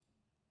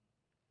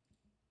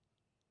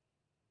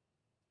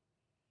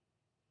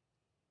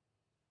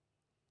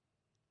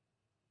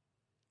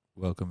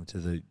Welcome to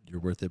the You're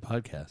Worth It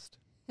podcast.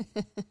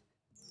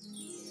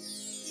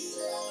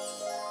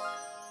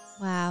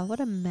 Wow, what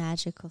a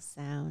magical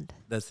sound.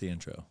 That's the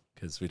intro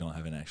because we don't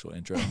have an actual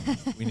intro.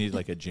 We need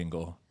like a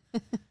jingle.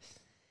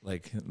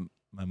 Like,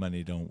 my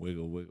money don't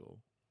wiggle, wiggle.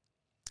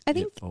 I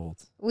think It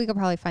folds. we could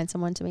probably find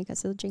someone to make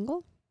us a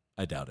jingle.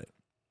 I doubt it.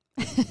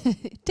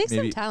 It takes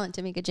Maybe- some talent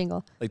to make a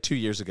jingle. Like 2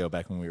 years ago,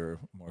 back when we were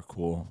more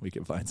cool, we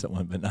could find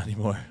someone, but not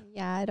anymore.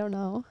 Yeah, I don't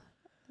know.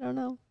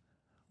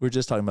 We're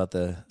just talking about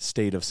the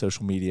state of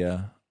social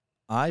media.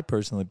 I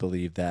personally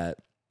believe that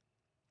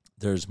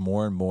there's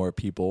more and more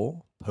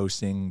people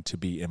posting to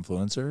be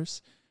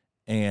influencers.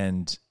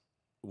 And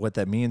what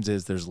that means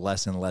is there's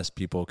less and less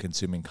people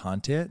consuming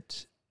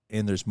content,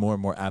 and there's more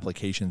and more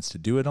applications to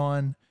do it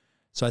on.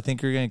 So I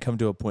think you're going to come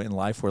to a point in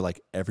life where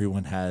like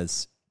everyone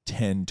has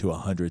 10 to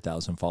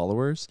 100,000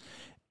 followers,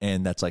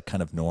 and that's like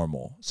kind of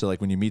normal. So like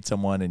when you meet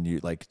someone and you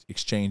like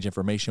exchange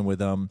information with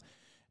them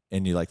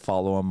and you like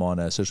follow them on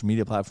a social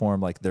media platform,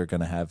 like they're going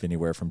to have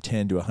anywhere from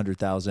 10 to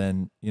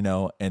 100,000, you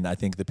know? And I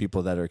think the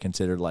people that are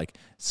considered like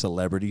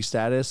celebrity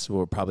status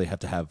will probably have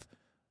to have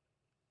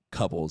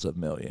couples of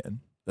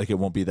million. Like it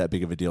won't be that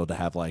big of a deal to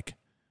have like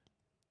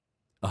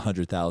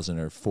 100,000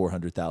 or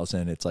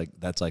 400,000. It's like,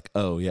 that's like,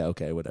 oh yeah,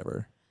 okay,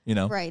 whatever, you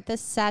know? Right. The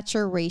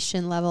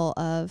saturation level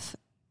of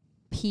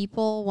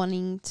people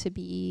wanting to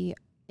be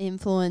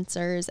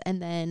influencers,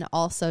 and then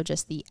also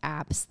just the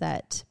apps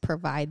that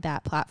provide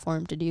that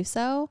platform to do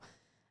so.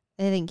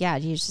 I think, yeah,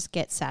 you just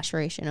get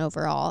saturation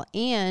overall.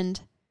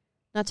 And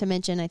not to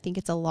mention, I think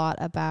it's a lot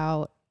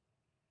about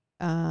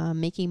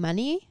making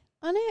money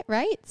on it,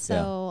 right? So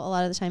Yeah. a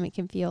lot of the time it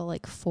can feel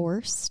like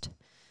forced.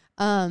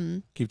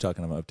 Keep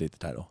talking. I'm going to update the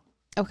title.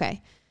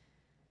 Okay.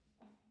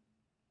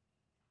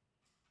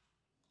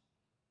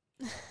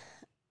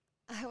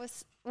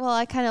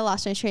 I kind of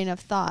lost my train of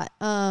thought.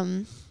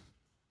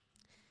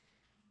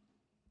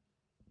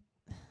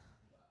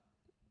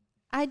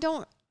 I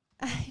don't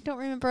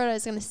remember what I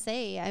was going to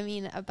say. I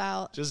mean,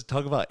 about Just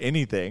talk about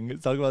anything.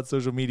 Talk about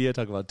social media,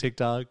 talk about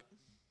TikTok.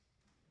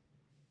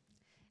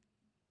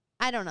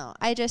 I don't know.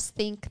 I just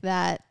think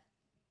that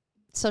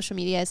social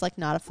media is like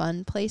not a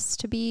fun place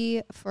to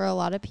be for a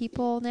lot of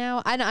people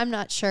now. I'm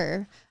not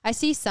sure. I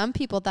see some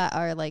people that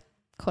are like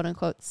quote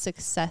unquote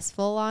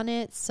successful on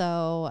it.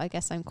 So I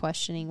guess I'm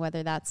questioning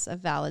whether that's a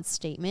valid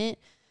statement.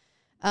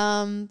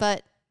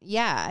 But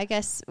yeah, I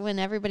guess when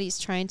everybody's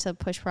trying to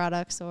push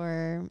products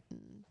or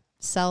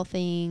sell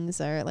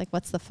things, or like,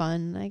 what's the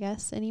fun, I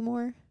guess,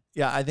 anymore?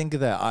 Yeah, I think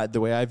that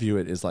the way I view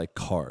it is like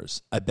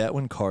cars. I bet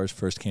when cars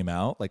first came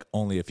out, like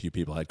only a few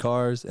people had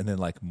cars, and then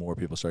like more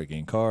people started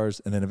getting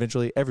cars, and then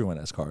eventually everyone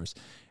has cars.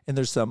 And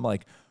there's some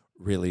like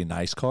really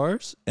nice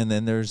cars, and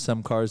then there's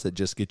some cars that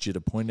just get you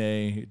to point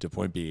A to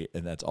point B,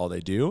 and that's all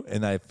they do.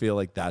 And I feel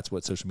like that's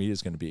what social media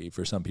is going to be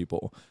for some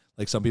people.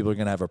 Like some people are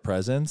going to have a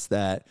presence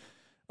that,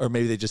 or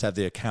maybe they just have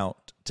the account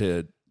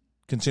to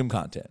consume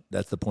content.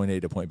 That's the point A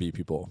to point B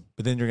people.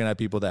 But then you're going to have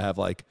people that have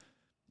like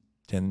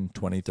 10,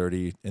 20,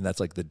 30, and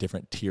that's like the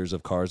different tiers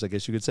of cars, I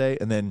guess you could say.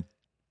 And then,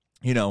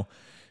 you know,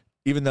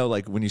 even though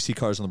like when you see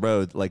cars on the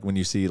road, like when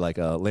you see like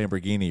a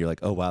Lamborghini, you're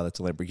like, oh wow,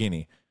 that's a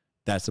Lamborghini.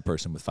 That's the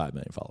person with 5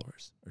 million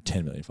followers or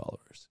 10 million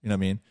followers. You know what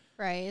I mean?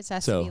 Right. It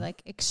has to be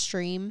like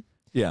extreme.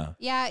 Yeah.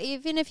 Yeah.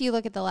 Even if you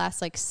look at the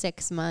last like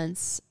 6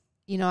 months,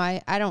 you know,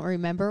 I don't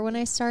remember when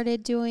I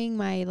started doing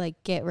my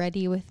like get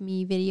ready with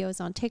me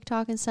videos on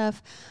TikTok and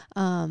stuff.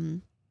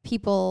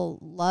 People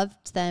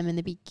loved them in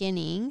the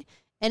beginning.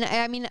 And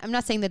I mean, I'm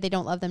not saying that they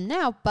don't love them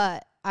now,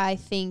 but I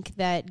think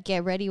that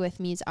get ready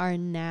with me's are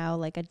now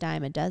like a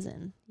dime a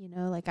dozen, you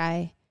know, like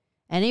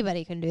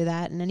anybody can do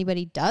that, and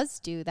anybody does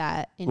do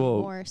that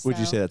anymore. Well, would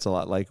you say that's a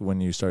lot like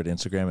when you started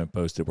Instagram and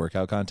posted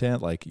workout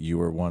content? Like you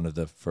were one of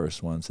the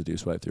first ones to do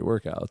swipe through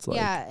workouts. Like,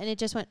 yeah, and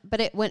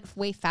it went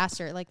way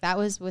faster. Like that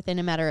was within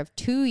a matter of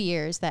 2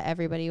 years that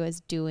everybody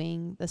was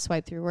doing the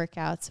swipe through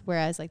workouts,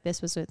 whereas like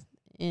this was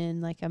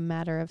in like a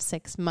matter of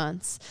 6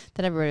 months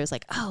that everybody was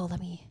like, oh, let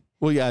me.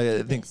 Well, yeah,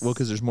 I think, well,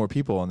 because there's more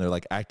people and they're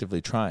like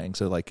actively trying.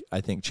 So like, I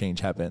think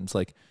change happens.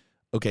 Like,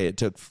 okay, it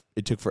took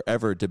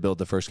forever to build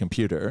the first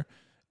computer.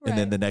 Right. And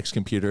then the next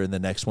computer and the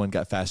next one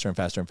got faster and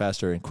faster and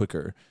faster and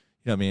quicker.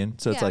 You know what I mean?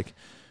 So it's like,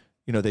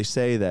 you know, they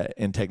say that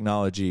in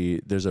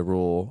technology, there's a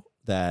rule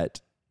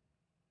that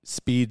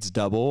speeds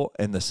double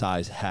and the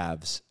size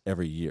halves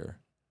every year.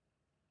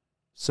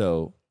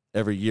 So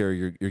every year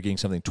you're getting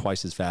something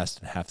twice as fast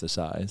and half the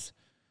size.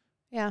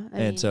 Yeah. I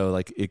mean, so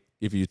like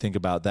if you think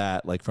about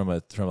that, like from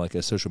like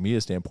a social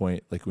media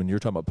standpoint, like when you're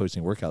talking about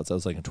posting workouts, that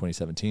was like in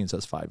 2017. So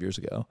that's 5 years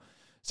ago.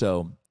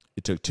 So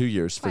it took 2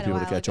 years for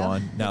people to catch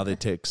on. Now it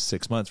takes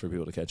 6 months for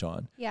people to catch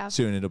on. Yeah.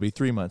 Soon it'll be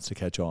 3 months to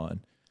catch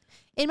on.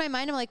 In my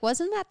mind, I'm like,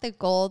 wasn't that the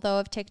goal though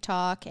of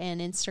TikTok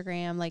and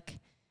Instagram? Like,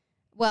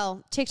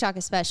 well, TikTok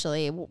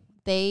especially,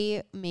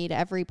 they made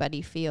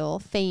everybody feel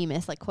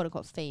famous, like quote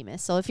unquote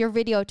famous. So if your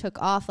video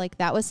took off, like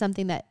that was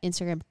something that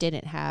Instagram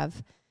didn't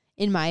have.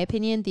 In my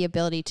opinion, the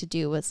ability to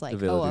do was like, a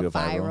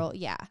viral.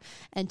 Yeah.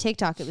 And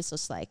TikTok, it was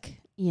just like,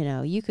 you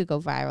know, you could go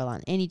viral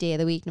on any day of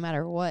the week, no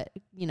matter what,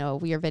 you know,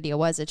 your video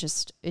was.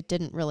 It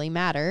didn't really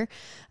matter.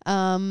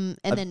 And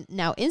then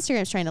now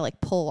Instagram's trying to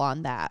like pull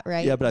on that,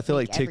 right? Yeah, but I feel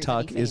Make like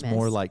TikTok everybody is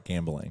more famous. like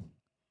gambling.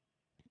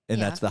 And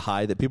Yeah. that's the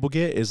high that people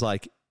get, is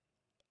like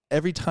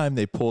every time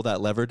they pull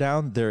that lever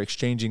down, they're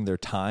exchanging their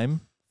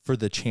time for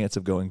the chance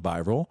of going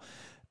viral.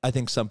 I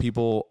think some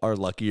people are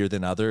luckier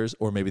than others,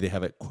 or maybe they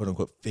have it quote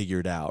unquote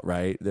figured out,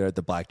 right? They're at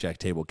the blackjack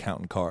table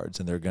counting cards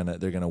and they're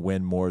gonna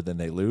win more than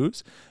they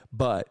lose.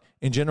 But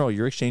in general,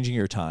 you're exchanging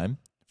your time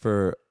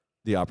for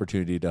the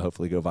opportunity to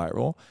hopefully go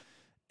viral.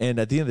 And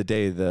at the end of the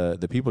day,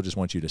 the people just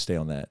want you to stay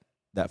on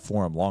that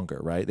forum longer,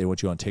 right? They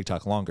want you on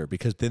TikTok longer,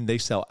 because then they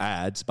sell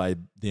ads by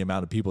the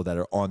amount of people that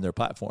are on their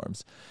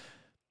platforms.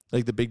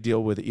 Like the big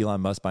deal with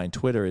Elon Musk buying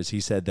Twitter is he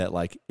said that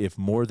like if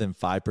more than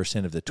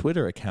 5% of the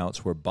Twitter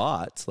accounts were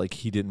bots, like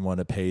he didn't want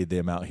to pay the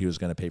amount he was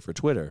going to pay for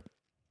Twitter.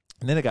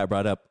 And then it got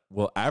brought up,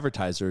 well,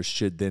 advertisers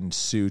should then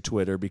sue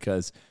Twitter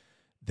because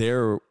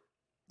they're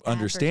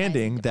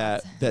understanding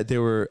Advertising to that they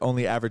were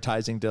only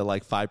advertising to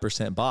like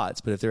 5% bots.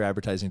 But if they're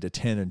advertising to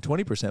 10 and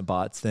 20%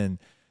 bots, then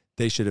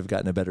they should have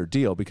gotten a better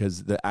deal,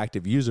 because the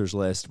active users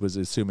list was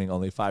assuming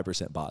only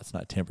 5% bots,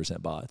 not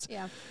 10% bots.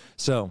 Yeah.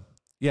 So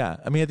yeah,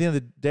 I mean, at the end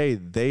of the day,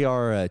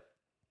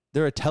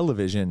 they're a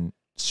television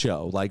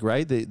show, like,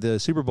 right? The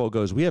Super Bowl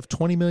goes, we have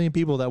 20 million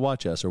people that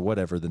watch us, or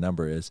whatever the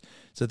number is.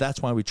 So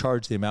that's why we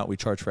charge the amount we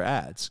charge for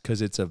ads,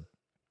 because it's a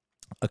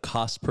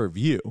cost per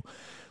view.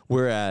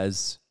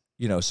 Whereas,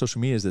 you know, social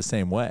media is the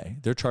same way.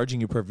 They're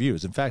charging you per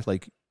views. In fact,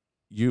 like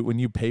when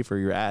you pay for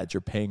your ads,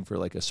 you're paying for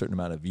like a certain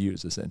amount of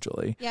views,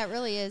 essentially. Yeah, it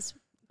really is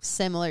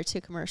similar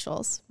to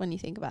commercials when you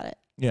think about it.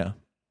 Yeah.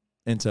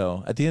 And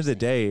so at the end of the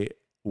day,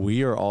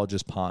 we are all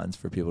just pawns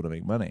for people to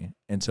make money.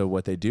 And so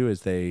what they do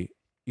is you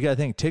got to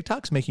think,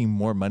 TikTok's making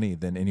more money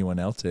than anyone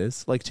else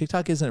is. Like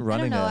TikTok isn't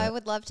running. I don't know. I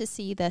would love to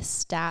see the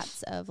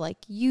stats of like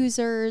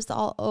users,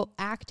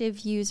 active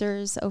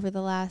users over the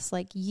last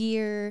like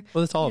year.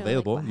 Well, it's all You know, like,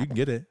 available. what You can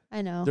get it.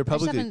 I know. They're I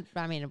just publicly- haven't-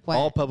 I mean,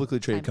 All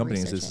publicly traded time to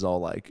companies, research this is it. all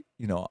like,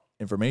 you know,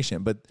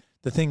 information. But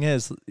the thing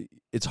is,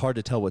 it's hard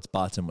to tell what's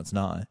bots and what's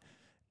not.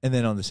 And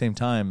then on the same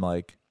time,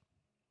 like,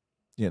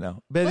 you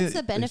know. What's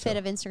the benefit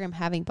of Instagram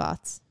having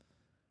bots?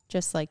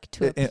 Just like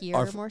to appear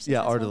more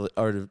successful?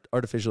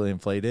 Artificially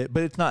inflate it.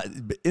 But it's not,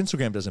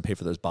 Instagram doesn't pay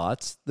for those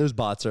bots. Those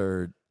bots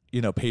are,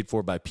 you know, paid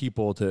for by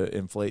people to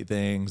inflate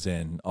things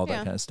and all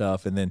that kind of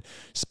stuff. And then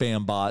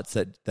spam bots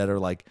that are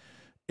like,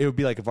 it would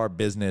be like if our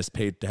business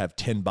paid to have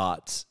 10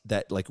 bots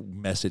that like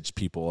message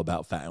people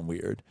about Fat and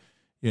Weird.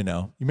 You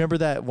know, you remember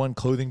that one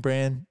clothing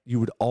brand?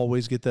 You would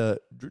always get the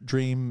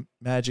dream.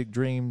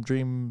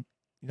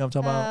 You know what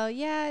I'm talking about? Oh,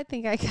 yeah, I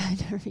think I kind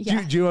of, Do you know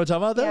what I'm talking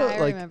about? Yeah, Though? I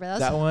Like, remember. That was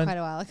that one. quite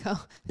a while ago.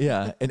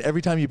 Yeah. And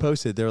every time you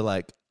posted, they're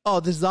like, oh,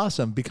 this is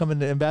awesome. Become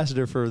an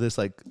ambassador for this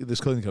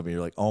clothing company.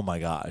 You're like, oh my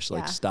gosh,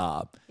 like Yeah.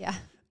 stop. Yeah,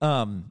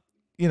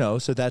 You know,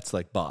 so that's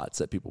like bots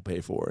that people pay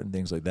for and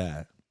things like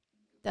that.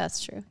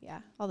 that's true.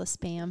 Yeah, all the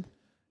spam.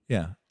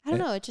 Yeah. I don't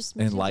know. It just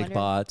makes And me like wonder.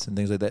 bots and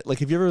things like that. Like,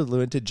 have you ever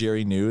went to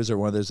Jerry News or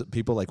one of those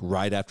people like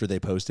right after they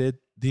posted?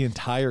 The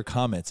entire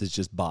comments is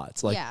just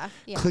bots. Like, yeah.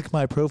 click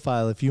my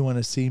profile if you want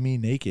to see me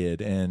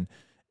naked, and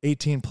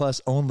 18 plus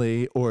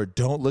only, or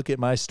don't look at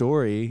my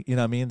story. You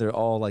know what I mean? They're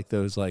all like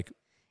those like,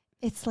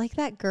 It's like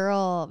that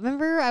girl.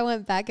 Remember, I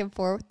went back and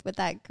forth with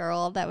that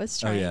girl that was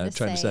trying to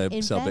trying say,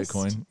 to sell invest-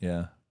 Bitcoin.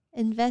 Yeah.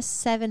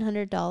 Invest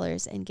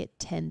 $700 and get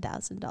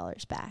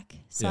 $10,000 back.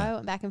 So Yeah. I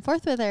went back and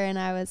forth with her, and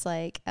I was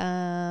like,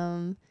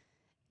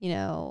 you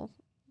know,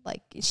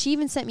 like she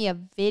even sent me a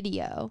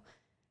video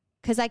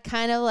because I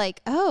kind of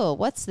like, oh,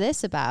 what's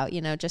this about?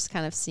 You know, just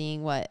kind of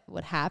seeing what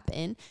would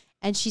happen.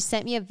 And she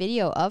sent me a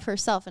video of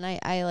herself, and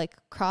I like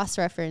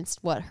cross-referenced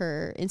what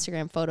her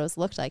Instagram photos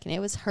looked like, and it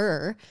was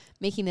her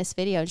making this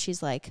video, and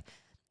she's like,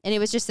 and it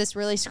was just this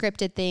really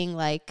scripted thing,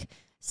 like,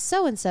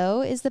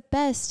 so-and-so is the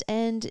best,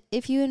 and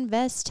if you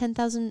invest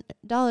 $10,000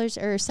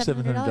 or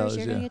 $700,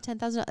 you're going to get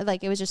 $10,000.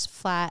 Like, it was just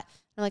flat.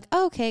 I'm like,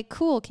 oh, okay,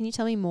 cool. Can you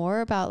tell me more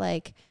about,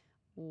 like,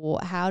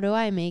 how do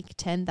I make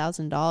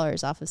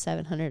 $10,000 off of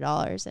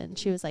 $700? And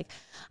she was like,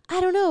 I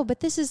don't know, but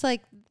this is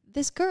like,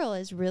 this girl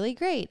is really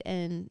great,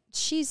 and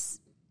she's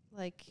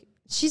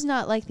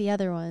not like the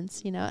other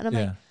ones, you know? And I'm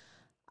like,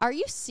 are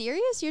you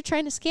serious? You're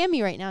trying to scam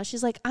me right now.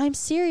 She's like, I'm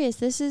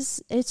serious.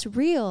 It's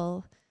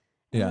real.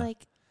 And I'm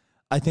like,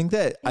 I think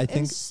it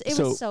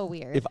was so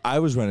weird. If I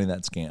was running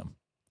that scam,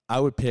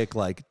 I would pick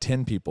like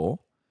 10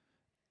 people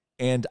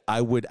and I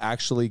would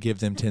actually give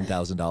them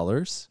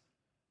 $10,000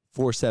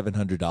 for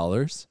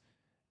 $700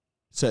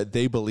 so that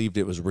they believed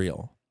it was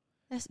real.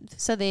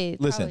 So they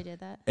probably did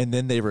that. And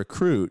then they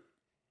recruit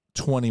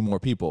 20 more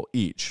people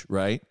each,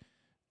 right?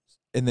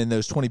 And then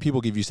those 20 people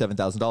give you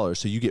 $7,000.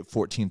 So you get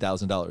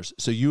 $14,000.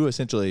 So you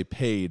essentially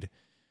paid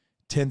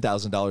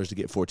 $10,000 to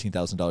get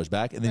 $14,000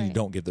 back. And then you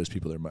don't give those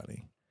people their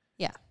money.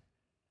 Yeah.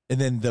 And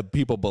then the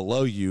people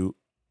below you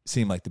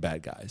seem like the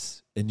bad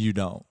guys and you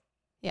don't.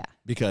 Yeah.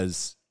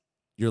 Because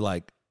you're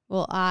like,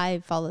 well,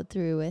 I followed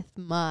through with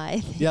my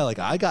thing. yeah, like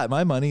I got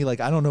my money. Like,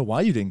 I don't know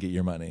why you didn't get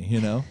your money,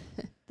 you know?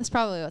 That's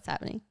probably what's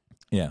happening.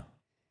 Yeah.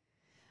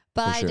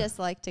 But For I sure. just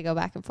like to go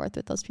back and forth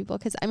with those people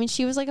because, I mean,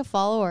 she was like a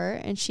follower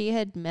and she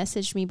had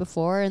messaged me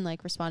before and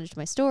like responded to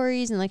my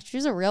stories and like she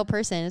was a real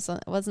person. It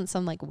wasn't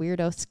some like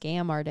weirdo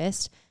scam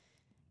artist.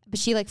 But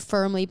she like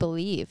firmly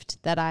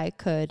believed that I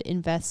could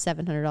invest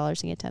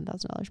 $700 and get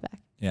 $10,000 back.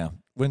 Yeah.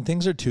 When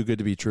things are too good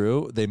to be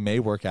true, they may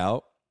work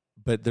out,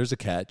 but there's a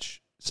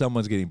catch.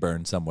 Someone's getting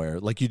burned somewhere.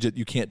 Like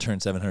you can't turn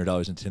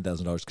 $700 into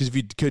 $10,000 because if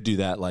you could do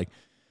that, like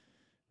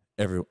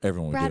everyone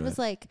would Brad do was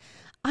it. like,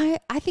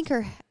 I think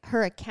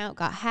her account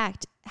got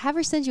hacked. Have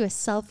her send you a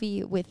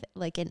selfie with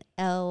like an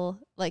L.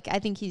 Like I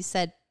think he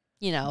said,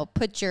 you know,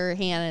 put your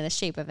hand in the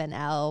shape of an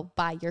L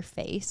by your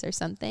face or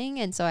something.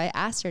 And so I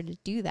asked her to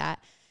do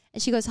that.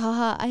 And she goes,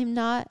 haha, I'm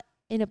not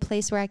in a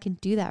place where I can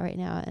do that right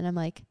now. And I'm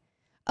like,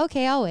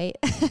 okay, I'll wait.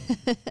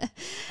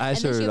 I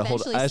asked her to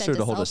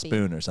hold a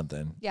spoon or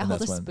something. Yeah,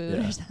 hold a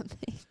spoon or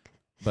something.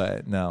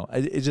 But no,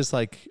 it's just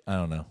like, I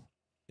don't know.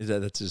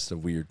 That's just a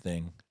weird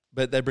thing.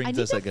 But that brings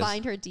us, I guess,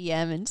 find her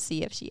DM and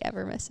see if she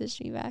ever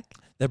messaged me back.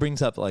 That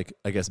brings up, like,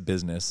 I guess,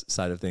 business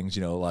side of things.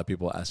 You know, a lot of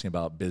people asking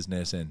about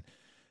business and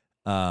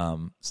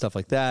stuff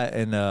like that.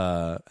 And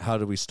how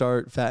do we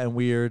start Fat and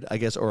Weird, I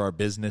guess, or our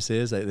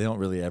businesses? They don't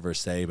really ever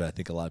say, but I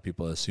think a lot of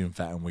people assume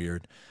Fat and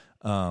Weird.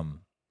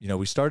 You know,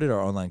 we started our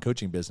online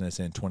coaching business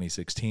in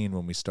 2016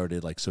 when we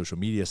started like social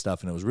media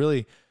stuff. And it was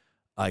really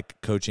like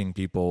coaching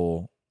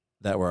people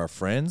that were our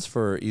friends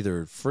for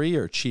either free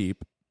or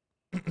cheap.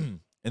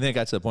 And then it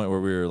got to the point where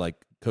we were like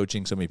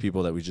coaching so many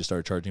people that we just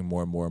started charging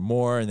more and more and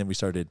more. And then we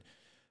started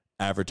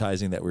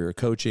advertising that we were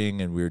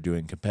coaching and we were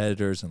doing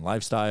competitors and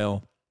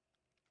lifestyle.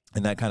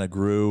 And that kind of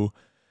grew.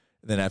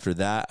 Then after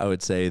that, I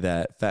would say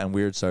that Fat and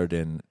Weird started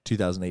in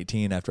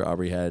 2018 after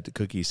Aubrey had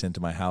cookies sent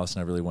to my house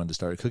and I really wanted to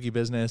start a cookie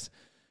business.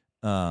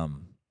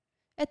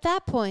 At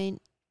that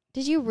point,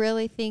 did you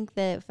really think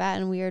that Fat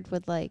and Weird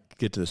would like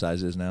get to the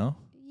size it is now?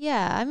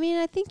 Yeah. I mean,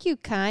 I think you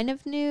kind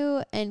of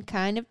knew and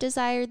kind of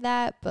desired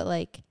that, but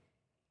like,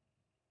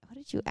 what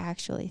did you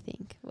actually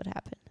think would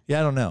happen? Yeah,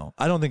 I don't know.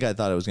 I don't think I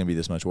thought it was going to be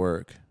this much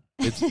work.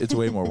 It's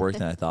way more work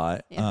than I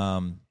thought. Yeah.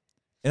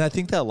 And I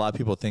think that a lot of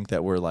people think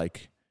that we're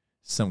like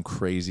some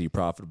crazy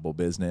profitable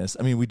business.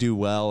 I mean, we do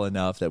well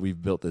enough that we've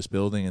built this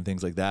building and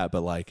things like that.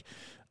 But like,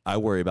 I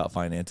worry about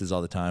finances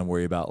all the time,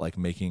 worry about like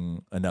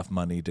making enough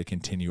money to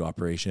continue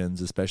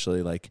operations,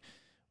 especially like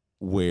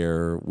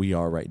where we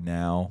are right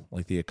now,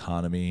 like the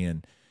economy.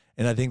 And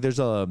I think there's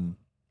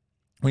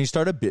when you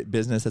start a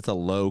business that's a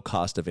low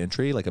cost of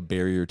entry, like a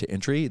barrier to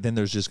entry, then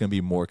there's just going to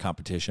be more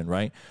competition,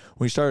 right?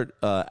 When you start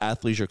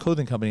athleisure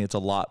clothing company, it's a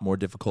lot more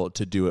difficult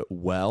to do it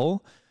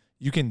well.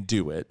 You can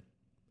do it.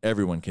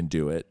 Everyone can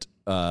do it.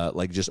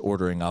 Like just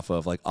ordering off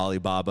of like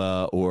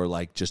Alibaba or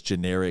like just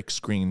generic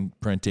screen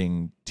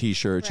printing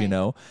t-shirts, Right. you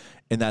know,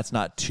 and that's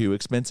not too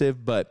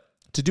expensive, but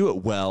to do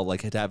it well,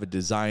 like to have a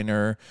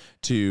designer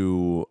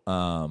to,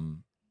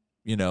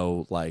 you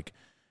know, like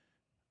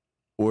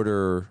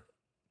order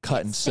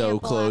cut and sew Sample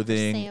after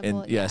clothing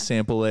sample, and yeah.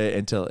 sample it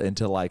and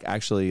to like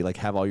actually like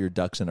have all your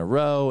ducks in a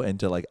row and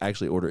to like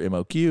actually order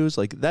MOQs,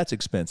 like that's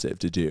expensive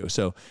to do.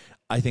 So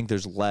I think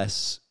there's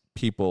less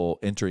people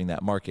entering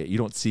that market. You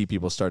don't see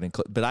people starting,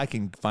 but I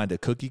can find a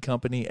cookie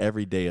company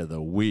every day of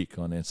the week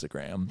on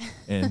Instagram.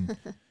 And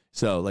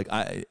so like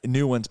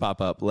new ones pop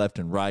up left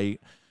and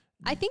right.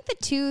 I think the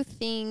two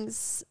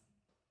things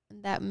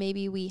that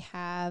maybe we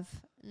have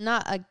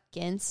not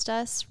against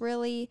us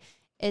really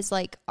is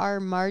like our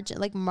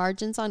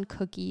margins on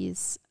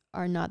cookies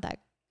are not that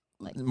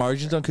like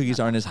Margins on cookies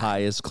aren't as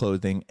high as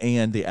clothing,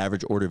 and the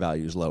average order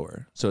value is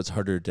lower, so it's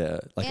harder to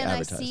like and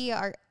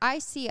advertise. I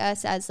see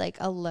us as like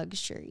a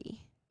luxury.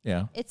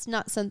 Yeah, It's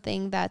not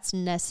something that's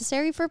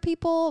necessary for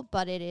people,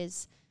 but it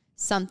is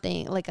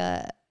something like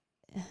a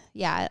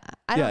yeah.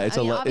 I don't, it's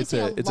I mean, a obviously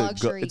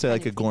luxury it's like kind a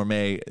of thing.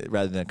 gourmet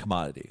rather than a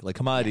commodity. Like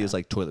commodity Yeah. is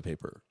like toilet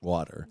paper,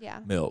 water, Yeah.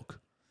 milk.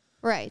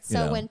 Right. You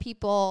So know. when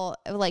people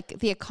like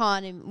the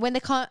economy, when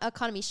the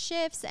economy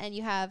shifts and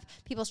you have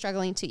people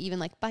struggling to even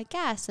like buy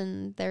gas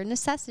and their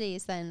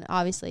necessities, then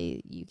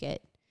obviously you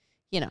get,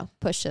 you know,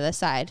 pushed to the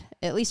side,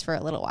 at least for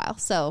a little while.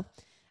 So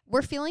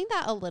we're feeling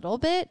that a little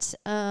bit.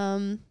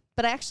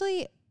 But I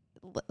actually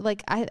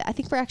like, I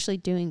think we're actually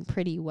doing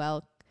pretty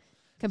well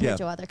compared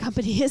to other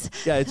companies.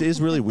 Yeah, it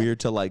is really weird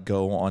to like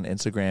go on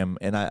Instagram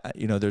and I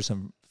you know, there's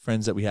some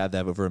friends that we have that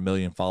have over 1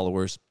 million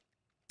followers.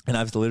 And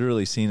I've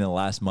literally seen in the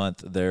last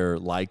month their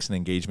likes and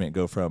engagement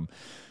go from,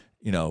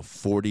 you know,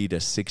 40 to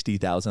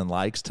 60,000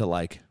 likes to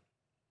like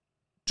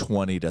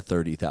 20 to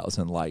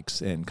 30,000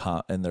 likes, and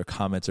their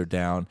comments are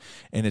down.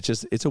 And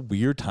it's a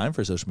weird time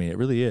for social media. It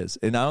really is.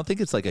 And I don't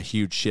think it's like a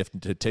huge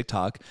shift to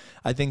TikTok.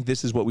 I think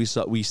this is what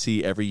we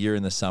see every year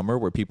in the summer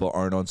where people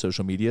aren't on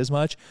social media as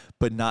much,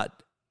 but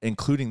not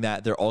including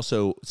that, they're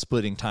also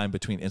splitting time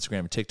between Instagram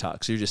and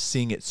TikTok. So you're just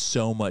seeing it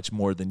so much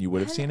more than you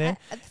would have seen it.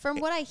 From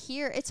what I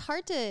hear, it's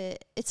hard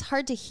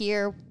to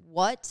hear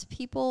what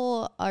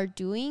people are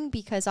doing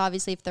because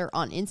obviously if they're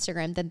on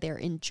Instagram, then they're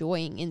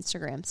enjoying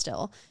Instagram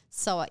still.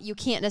 So you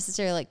can't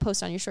necessarily like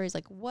post on your stories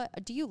like, what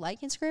do you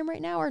like Instagram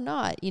right now or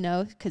not? You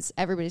know, because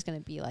everybody's going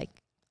to be like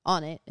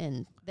on it,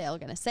 and they're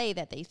going to say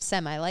that they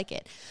semi like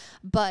it.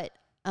 But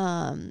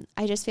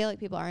I just feel like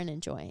people aren't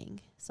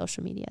enjoying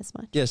social media as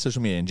much. Yeah,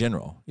 social media in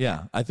general.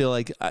 Yeah, I feel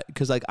like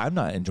because like I'm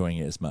not enjoying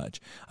it as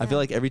much. I feel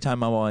like every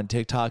time I'm on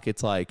TikTok,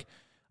 it's like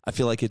I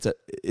feel like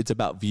it's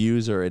about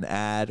views or an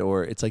ad,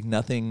 or it's like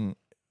nothing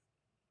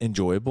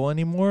enjoyable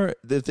anymore.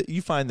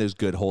 You find those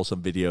good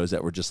wholesome videos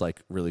that were just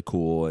like really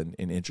cool and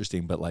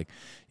interesting, but like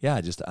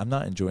I'm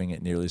not enjoying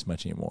it nearly as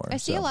much anymore. I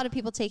see a lot of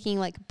people taking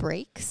like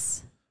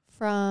breaks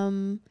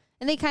from,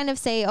 and they kind of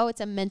say, oh,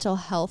 it's a mental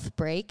health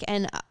break,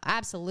 and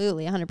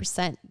absolutely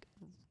 100%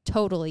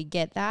 totally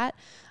get that.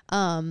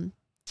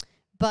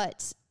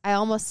 But I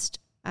almost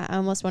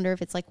wonder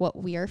if it's like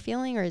what we are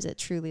feeling, or is it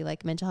truly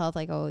like mental health?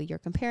 Like, oh, you're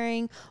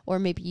comparing, or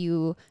maybe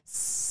you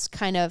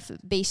kind of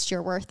based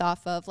your worth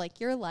off of like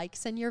your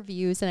likes and your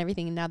views and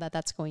everything. And now that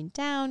that's going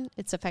down,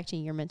 it's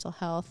affecting your mental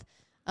health.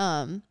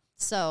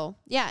 So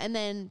yeah. And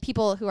then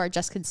people who are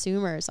just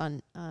consumers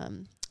on,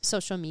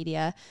 social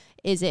media,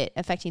 is it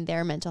affecting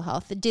their mental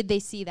health? Did they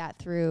see that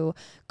through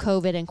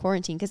COVID and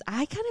quarantine? Because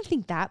I kind of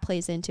think that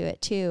plays into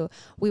it too.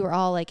 We were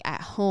all like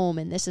at home,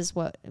 and this is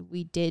what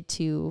we did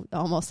to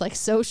almost like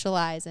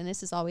socialize, and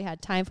this is all we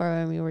had time for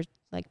when we were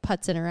like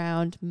putzing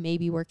around,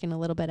 maybe working a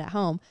little bit at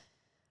home.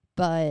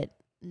 But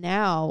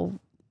now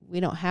we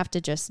don't have to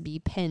just be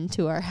pinned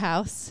to our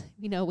house.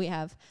 You know, we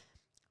have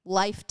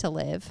life to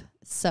live.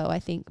 So I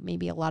think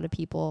maybe a lot of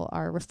people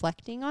are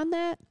reflecting on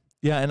that.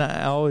 Yeah, and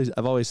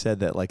I've always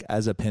said that like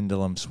as a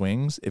pendulum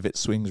swings, if it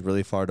swings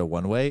really far to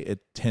one way,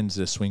 it tends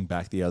to swing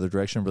back the other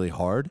direction really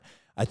hard.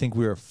 I think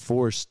we were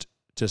forced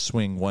to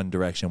swing one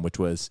direction, which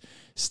was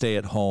stay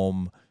at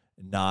home,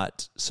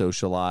 not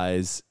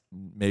socialize,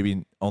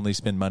 maybe only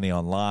spend money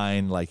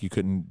online, like you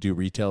couldn't do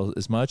retail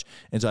as much.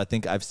 And so I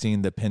think I've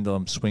seen the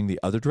pendulum swing the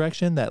other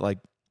direction, that like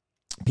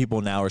people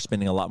now are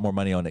spending a lot more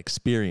money on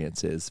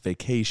experiences,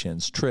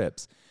 vacations,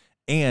 trips.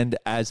 And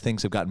as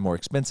things have gotten more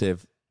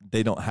expensive,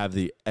 they don't have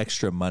the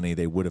extra money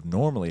they would have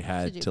normally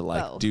had to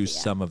like do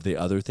some of the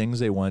other things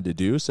they wanted to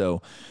do.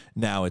 So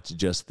now it's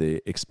just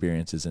the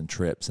experiences and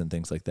trips and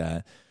things like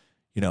that.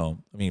 You know,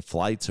 I mean,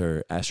 flights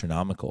are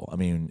astronomical. I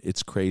mean,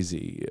 it's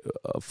crazy.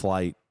 A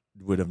flight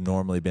would have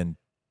normally been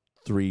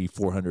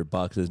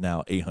 $300-400 is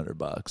now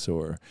 $800,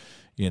 or,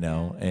 you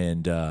know,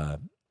 and,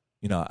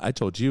 you know, I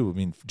told you, I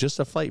mean,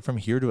 just a flight from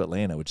here to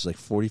Atlanta, which is like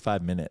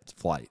 45-minute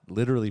flight,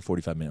 literally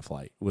 45-minute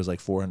flight, was like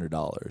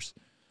 $400.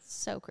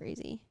 So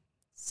crazy.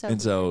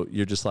 So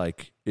you're just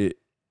like it,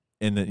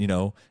 and you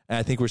know, and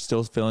I think we're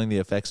still feeling the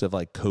effects of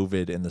like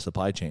COVID in the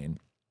supply chain.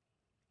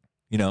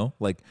 You know,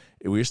 like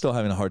we're still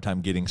having a hard time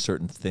getting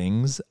certain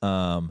things.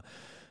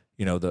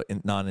 You know, the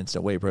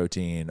non-instant whey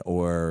protein,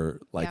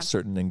 or like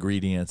certain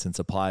ingredients and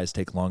supplies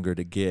take longer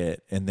to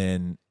get, and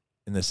then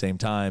in the same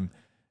time,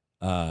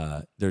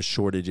 there's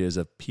shortages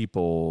of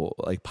people,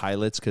 like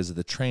pilots, because of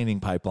the training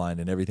pipeline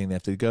and everything they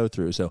have to go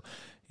through. So,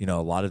 you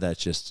know, a lot of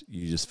that's just,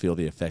 you just feel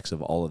the effects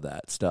of all of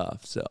that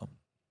stuff. So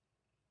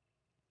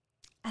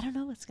I don't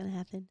know what's going to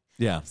happen.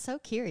 Yeah. I'm so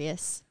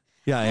curious.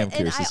 Yeah, I am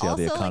curious to see how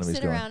the economy's like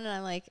sit going. around and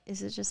I'm like,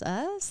 is it just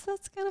us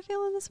that's kind of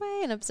feeling this way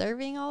and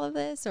observing all of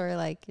this? Or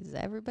like, is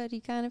everybody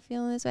kind of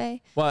feeling this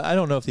way? Well, I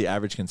don't know if the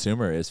average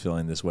consumer is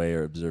feeling this way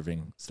or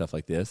observing stuff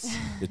like this.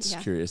 It's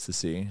curious to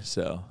see.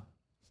 So,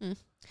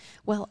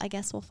 well, I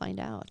guess we'll find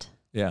out.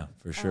 Yeah,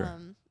 for sure.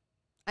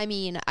 I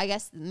mean, I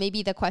guess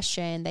maybe the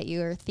question that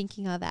you're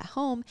thinking of at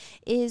home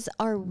is,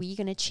 are we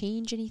going to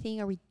change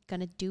anything? Are we going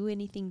to do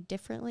anything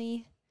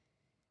differently?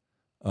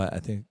 I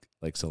think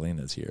like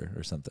Selena's here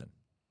or something.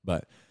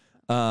 But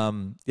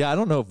yeah, I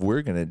don't know if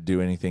we're going to do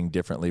anything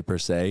differently per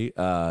se.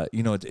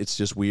 You know, it's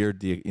just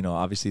weird. You know,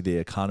 obviously the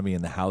economy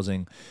and the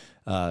housing,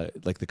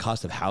 like the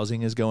cost of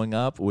housing is going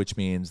up, which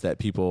means that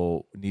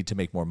people need to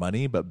make more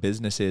money, but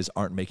businesses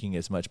aren't making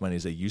as much money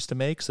as they used to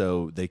make.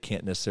 So they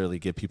can't necessarily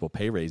give people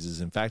pay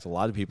raises. In fact, a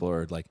lot of people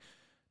are like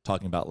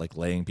talking about like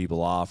laying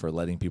people off or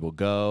letting people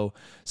go.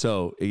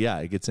 So yeah,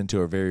 it gets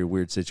into a very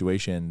weird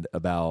situation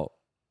about,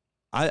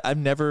 I've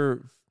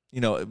never,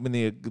 you know, when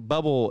the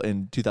bubble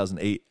in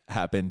 2008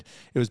 happened,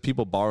 it was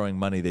people borrowing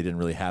money they didn't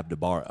really have to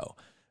borrow.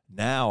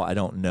 Now, I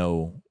don't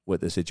know what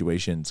the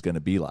situation's going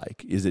to be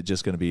like. Is it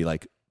just going to be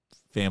like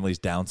families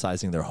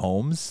downsizing their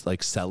homes,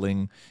 like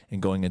selling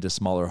and going into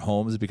smaller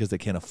homes because they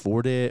can't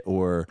afford it?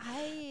 Or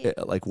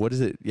like, what is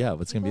it? Yeah,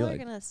 what's going to be like?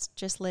 People are going to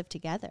just live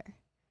together.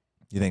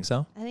 You think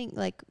so? I think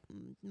like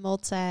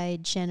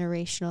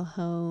multi-generational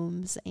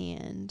homes,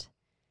 and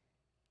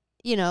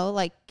you know,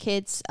 like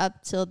kids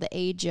up till the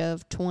age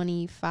of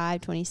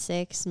 25,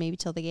 26, maybe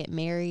till they get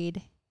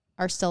married,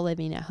 are still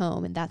living at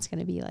home. And that's going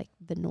to be like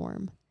the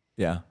norm.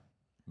 Yeah,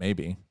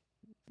 maybe.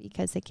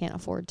 Because they can't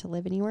afford to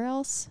live anywhere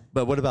else.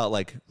 But what about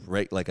like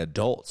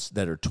adults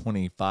that are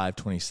 25,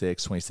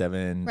 26,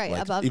 27, right,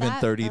 like above even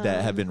that, 30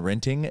 that have been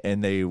renting,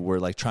 and they were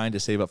like trying to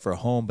save up for a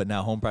home, but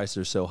now home prices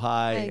are so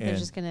high. Like they're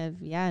just going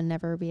to,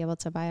 never be able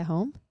to buy a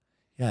home.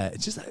 Yeah,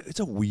 it's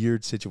a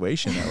weird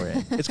situation that we're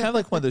in. It's kind of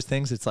like one of those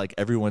things. It's like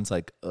everyone's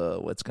like,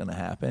 what's going to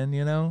happen,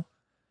 you know?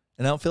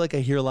 And I don't feel like I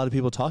hear a lot of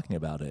people talking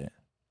about it.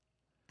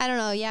 I don't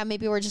know. Yeah,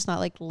 maybe we're just not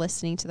like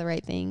listening to the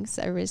right things.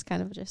 Everybody's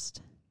kind of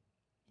just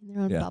in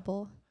their own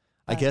bubble.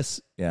 I guess,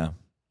 yeah.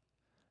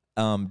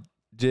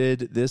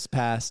 Did this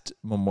past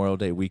Memorial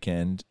Day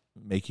weekend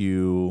make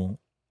you,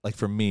 like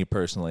for me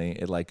personally,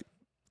 it like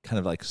kind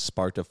of like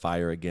sparked a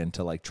fire again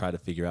to like try to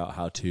figure out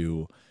how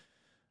to,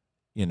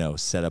 you know,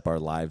 set up our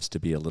lives to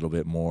be a little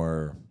bit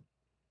more,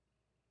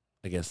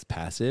 I guess,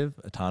 passive,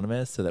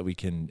 autonomous, so that we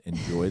can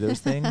enjoy those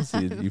things?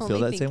 You feel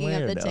that same way,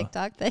 of or the no?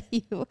 TikTok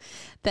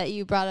that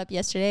you brought up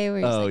yesterday,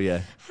 where you're like,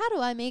 yeah. how do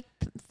I make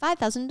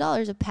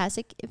 $5,000 of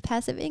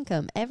passive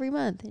income every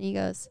month? And he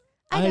goes,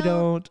 I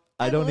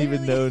don't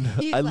even know.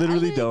 I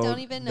literally don't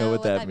even know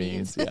what that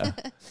means.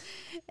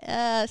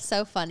 Yeah.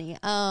 So funny.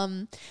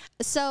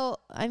 So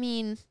I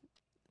mean,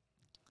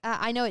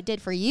 I know it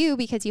did for you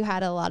because you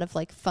had a lot of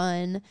like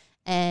fun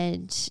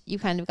and you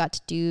kind of got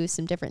to do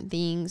some different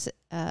things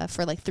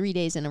for like 3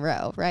 days in a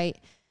row, right?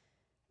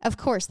 Of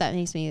course, that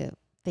makes me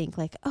think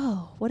like,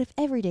 oh, what if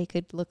every day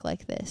could look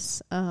like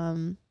this?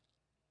 But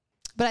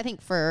I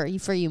think for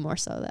you more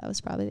so, that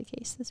was probably the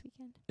case this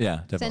weekend. Yeah,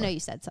 'Cause definitely. I know you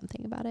said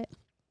something about it.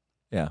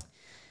 Yeah,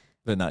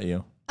 but not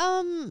you.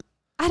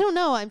 I don't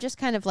know. I'm just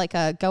kind of like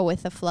a go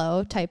with the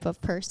flow type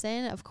of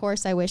person. Of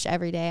course, I wish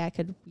every day I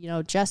could, you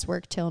know, just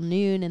work till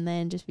noon and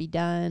then just be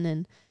done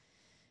and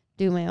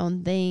do my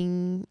own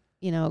thing,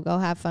 you know, go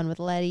have fun with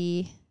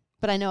Letty.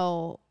 But I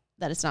know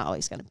that it's not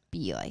always going to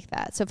be like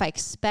that. So if I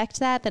expect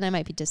that, then I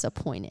might be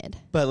disappointed.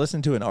 But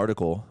listen to an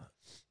article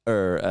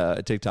or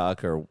a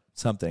TikTok or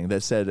something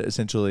that said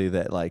essentially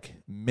that like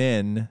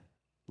men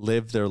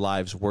live their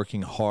lives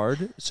working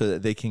hard so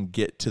that they can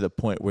get to the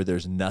point where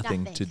there's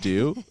nothing to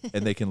do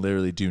and they can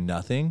literally do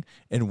nothing.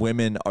 And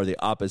women are the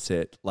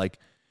opposite. Like,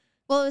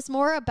 well, it was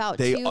more about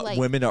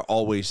women are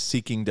always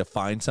seeking to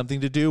find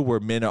something to do, where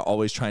men are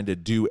always trying to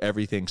do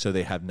everything so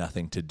they have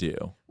nothing to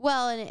do.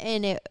 Well,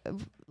 and it,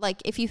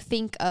 like if you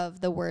think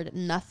of the word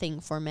nothing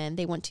for men,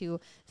 they want to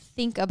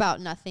think about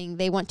nothing.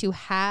 They want to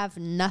have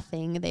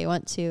nothing. They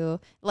want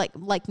to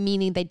like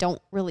meaning they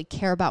don't really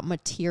care about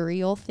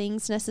material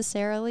things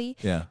necessarily.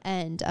 Yeah.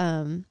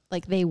 And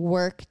like they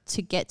work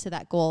to get to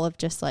that goal of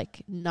just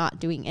like not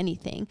doing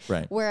anything.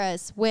 Right.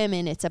 Whereas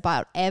women, it's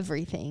about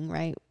everything,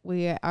 right?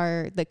 We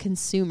are the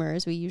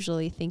consumers. We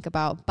usually think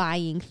about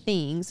buying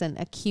things and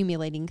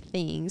accumulating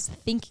things,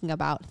 thinking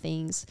about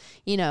things,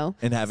 you know.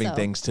 And having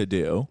things to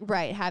do.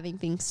 Right, having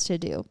things to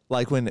do.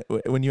 Like when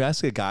you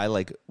ask a guy,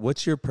 like,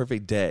 what's your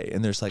perfect day?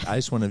 And there's like, I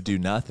just want to do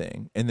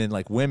nothing. And then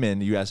like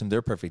women, you ask them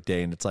their perfect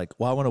day and it's like,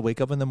 well, I want to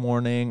wake up in the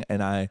morning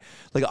and I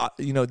like,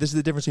 you know, this is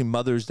the difference between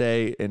Mother's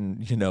Day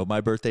and, you know,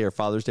 my birthday or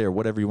Father's Day or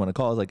whatever you want to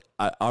call it. Like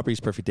Aubrey's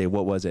perfect day,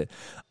 what was it?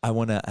 I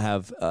want to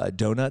have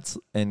donuts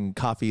and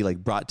coffee like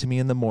brought to me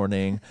in the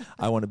morning.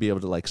 I want to be able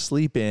to like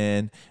sleep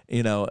in,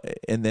 you know,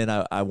 and then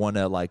I want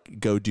to like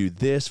go do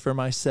this for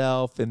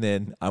myself. And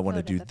then I want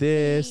to do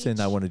this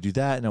and I want to do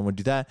that and I want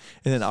to do that.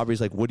 And then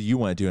Aubrey's like, what do you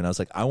want to do? And I was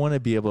like, I want to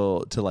be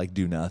able to like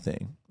do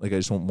nothing. Like I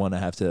just don't want to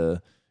have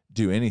to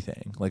do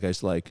anything. Like I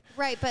just like.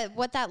 Right. But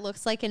what that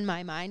looks like in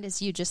my mind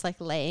is you just like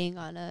laying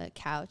on a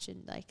couch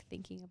and like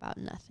thinking about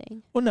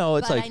nothing. Well, no,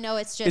 it's but like, I know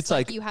it's just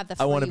like you have the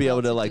I want to be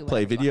able to do like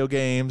play video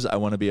games. I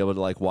want to be able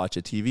to like watch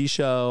a TV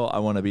show. I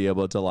want to be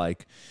able to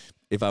like,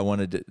 if I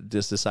wanted to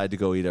just decide to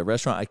go eat at a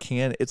restaurant, I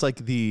can. It's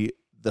like the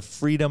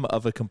freedom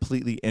of a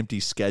completely empty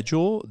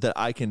schedule that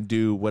I can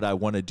do what I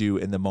want to do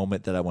in the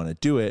moment that I want to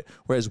do it.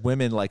 Whereas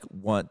women like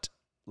want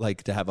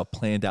like to have a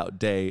planned out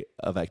day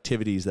of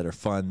activities that are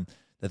fun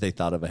that they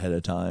thought of ahead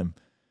of time.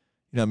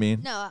 You know what I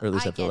mean? No, or at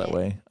least I feel get that it.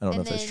 way. I don't know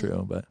And if that's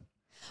true,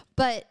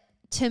 but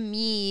to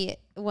me,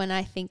 when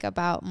I think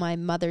about my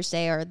Mother's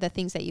Day or the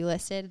things that you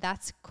listed,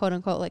 that's quote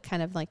unquote like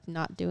kind of like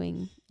not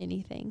doing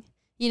anything.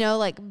 You know,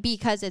 like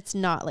because it's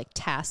not like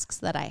tasks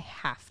that I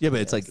have to. Yeah,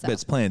 but it's like so. but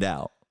it's planned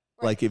out.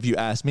 Right. Like if you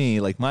ask me,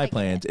 like my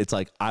plans, it's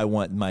like I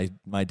want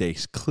my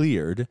days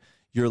cleared.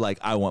 You're like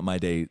I want my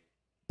day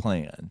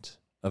planned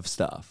of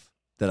stuff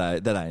that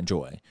I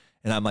enjoy.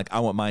 And I'm like, I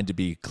want mine to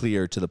be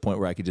clear to the point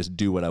where I could just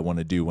do what I want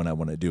to do when I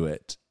want to do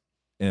it.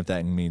 And if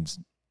that means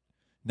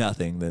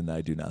nothing, then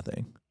I do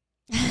nothing.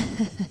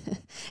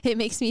 It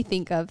makes me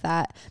think of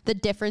that, the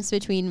difference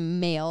between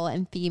male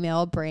and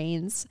female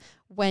brains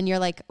when you're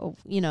like,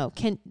 you know,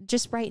 can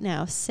just right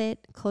now sit,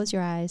 close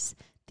your eyes,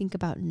 think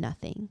about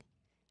nothing.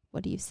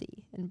 What do you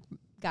see? And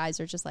guys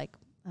are just like,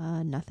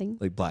 nothing.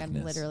 Like blackness.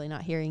 I'm literally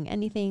not hearing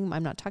anything.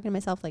 I'm not talking to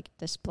myself, like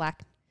just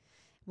black.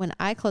 When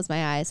I close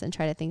my eyes and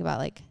try to think about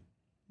like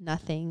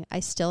nothing, I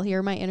still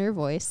hear my inner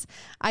voice.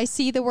 I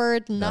see the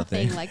word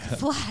nothing like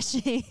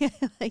flashing.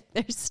 Like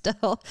there's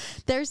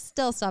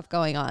still stuff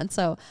going on.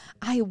 So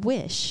I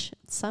wish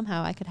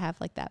somehow I could have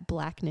like that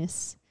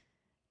blackness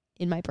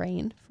in my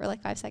brain for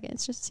like 5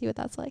 seconds just to see what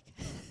that's like.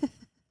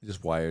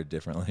 Just wired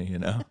differently, you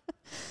know?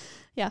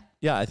 Yeah.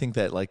 Yeah, I think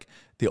that like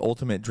the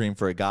ultimate dream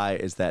for a guy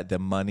is that the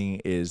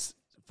money is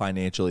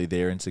financially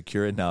there and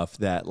secure enough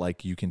that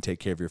like you can take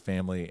care of your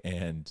family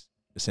and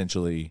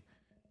essentially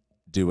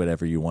do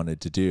whatever you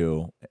wanted to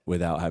do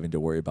without having to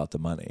worry about the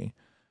money.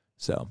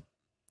 So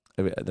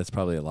I mean, that's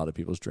probably a lot of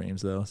people's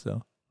dreams though.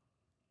 So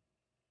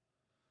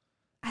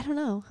I don't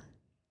know.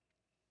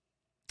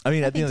 I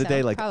mean, at the end of the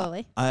day, like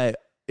probably.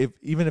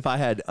 even if I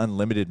had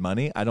unlimited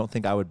money, I don't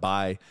think I would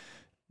buy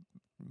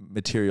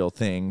material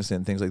things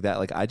and things like that.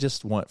 Like I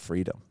just want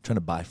freedom. I'm trying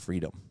to buy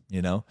freedom,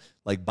 you know,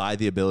 like buy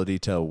the ability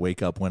to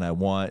wake up when I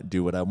want,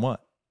 do what I want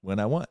when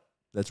I want.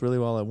 That's really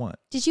all I want.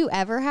 Did you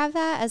ever have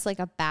that as like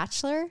a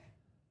bachelor?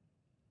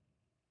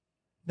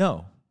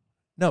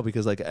 No,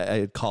 because like I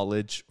had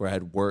college or I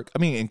had work. I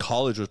mean, in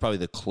college was probably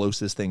the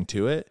closest thing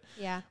to it.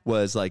 Yeah.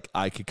 Was like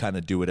I could kind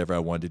of do whatever I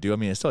wanted to do. I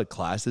mean, I still had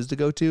classes to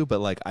go to, but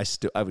like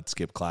I would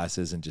skip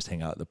classes and just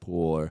hang out at the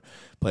pool or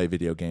play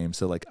video games.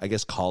 So like I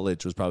guess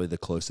college was probably the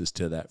closest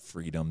to that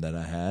freedom that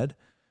I had.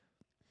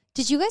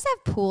 Did you guys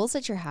have pools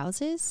at your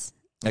houses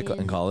In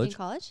college? In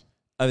college?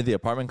 I mean, the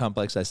apartment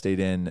complex I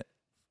stayed in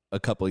a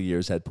couple of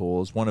years had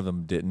pools. One of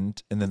them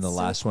didn't, and then That's the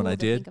so last one cool I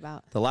to did, think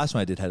about. the last one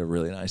I did had a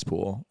really nice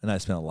pool, and I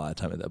spent a lot of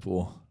time at that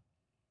pool.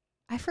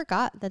 I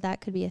forgot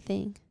that could be a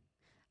thing.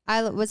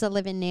 I was a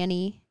live-in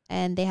nanny,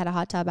 and they had a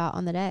hot tub out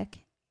on the deck,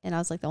 and I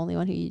was like the only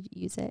one who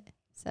used it.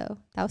 So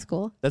that was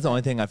cool. That's the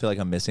only thing I feel like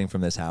I'm missing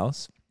from this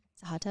house.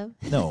 It's a hot tub?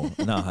 No,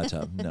 not a hot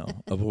tub. No,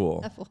 a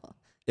pool. A pool.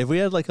 If we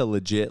had like a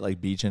legit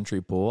like beach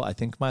entry pool, I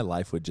think my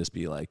life would just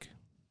be like.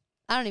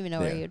 I don't even know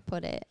where there. you'd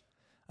put it.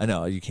 I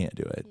know you can't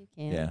do it. You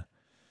can't. Yeah,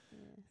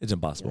 it's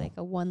impossible. Like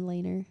a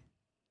one-laner.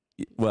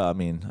 Well, I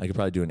mean, I could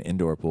probably do an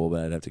indoor pool,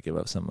 but I'd have to give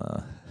up some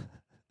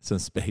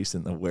space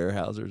in the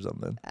warehouse or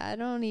something. I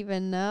don't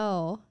even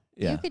know.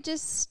 Yeah. You could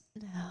just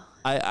no.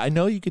 I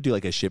know you could do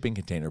like a shipping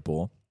container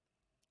pool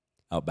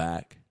out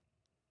back.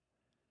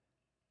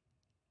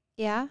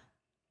 Yeah.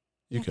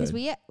 You Because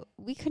could.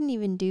 we couldn't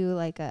even do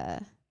like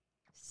a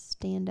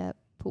stand-up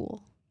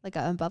pool, like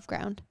a above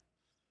ground,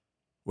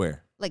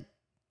 Where?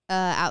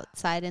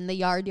 outside in the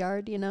yard,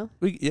 you know.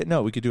 We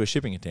could do a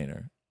shipping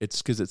container.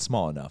 It's because it's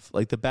small enough.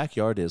 Like the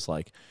backyard is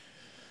like,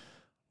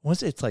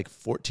 once it's like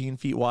 14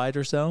 feet wide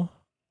or so.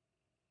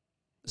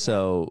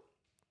 So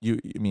I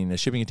mean, a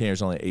shipping container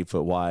is only 8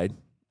 foot wide.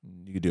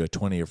 You could do a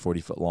 20 or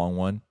 40 foot long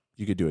one.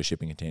 You could do a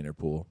shipping container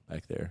pool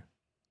back there.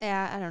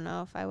 Yeah, I don't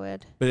know if I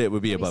would. But it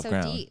would be It'd above so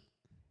ground. Deep,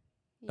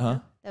 you Huh?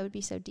 know? That would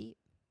be so deep.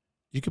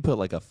 You could put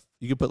like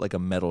a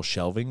metal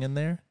shelving in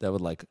there that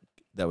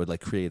would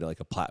create like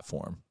a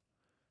platform.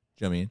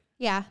 Do you know what I mean?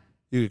 Yeah.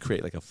 You could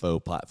create like a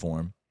faux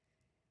platform.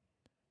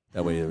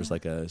 That way there was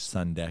like a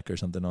sun deck or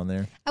something on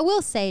there. I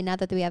will say now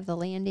that we have the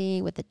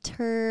landing with the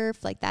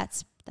turf, like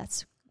that's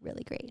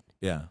really great.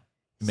 Yeah.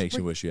 It makes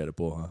you wish you had a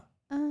pool, huh?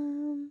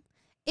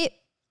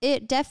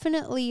 It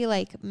definitely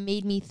like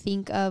made me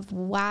think of,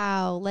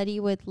 wow, Letty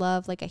would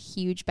love like a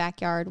huge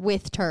backyard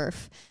with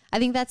turf. I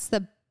think that's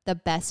the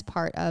best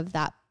part of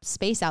that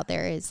space out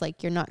there is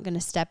like you're not going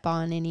to step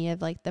on any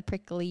of like the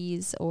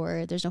pricklies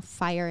or there's no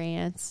fire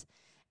ants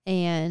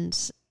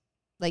and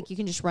like you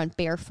can just run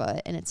barefoot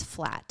and it's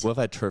flat. What if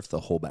I turfed the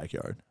whole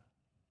backyard?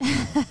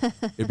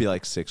 It'd be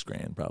like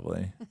 $6,000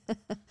 probably.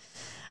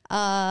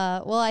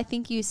 Well, I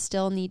think you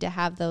still need to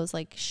have those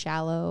like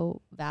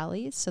shallow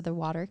valleys so the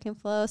water can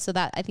flow. So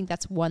that I think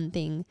that's one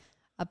thing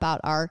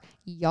about our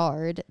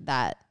yard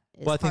that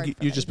is Well, I think hard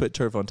for you just Letty. put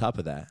turf on top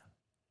of that.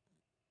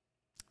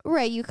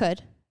 Right, you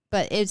could.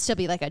 But it'd still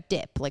be like a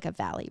dip, like a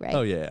valley, right?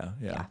 Oh yeah. So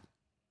It'd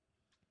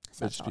that's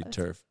just all be I was-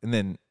 turf. And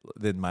then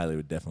Miley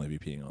would definitely be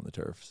peeing on the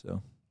turf.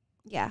 So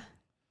Yeah.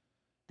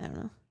 I don't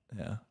know.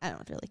 yeah. I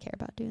don't really care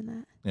about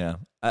doing Yeah.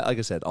 Like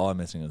I said, all I'm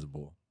missing is a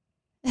pool.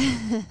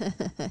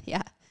 that.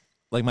 Yeah.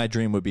 Like my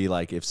dream would be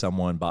like if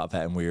someone bought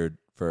Fat and Weird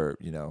for,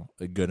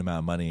 a good amount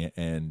of money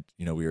and,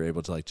 we were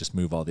able to like just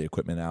move all the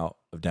equipment out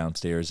of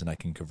downstairs and I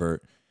can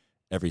convert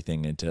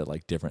everything into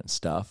like different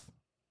stuff.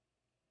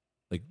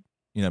 Like,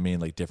 you know what I mean?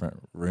 Like different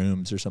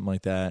rooms or something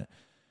like that.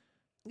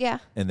 Yeah.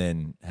 And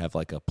then have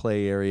like a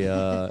play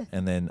area.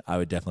 And then I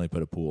would definitely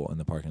put a pool in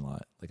the parking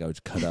lot. Like I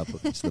would cut up a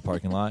piece of the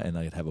parking lot and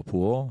I'd have a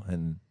pool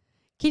and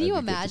Can you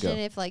That'd be good to imagine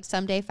go. if like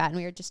someday Fat and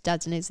Weird just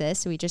doesn't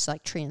exist? So we just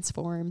like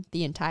transform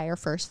the entire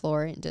first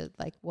floor into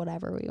like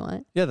whatever we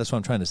want. yeah, that's what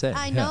I'm trying to say.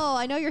 I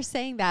Yeah. know you're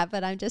saying that,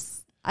 but I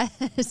just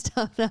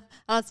don't know.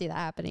 I don't see that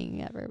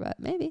happening ever, but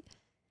maybe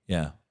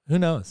Yeah. Who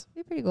knows?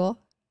 it'd be pretty cool.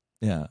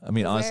 Yeah. I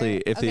mean, Where- honestly,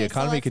 if the okay, so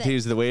economy let's say-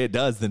 continues the way it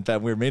does, then Fat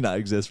and Weird may not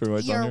exist for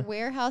much Your longer.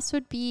 warehouse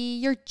would be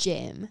your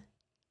gym.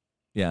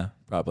 Yeah,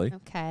 probably.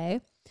 Okay.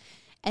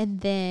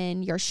 And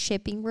then your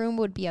shipping room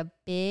would be a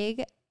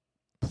big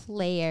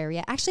play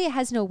area. Actually, it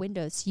has no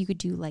windows. So you could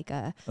do like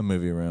a A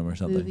movie room or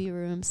something. movie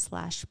room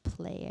 /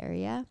 play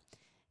area.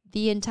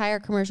 The entire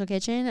commercial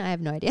kitchen, I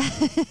have no idea.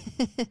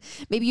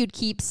 Maybe you'd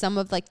keep some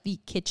of like the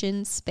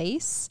kitchen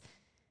space.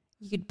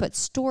 You could put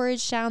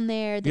storage down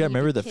there. Yeah,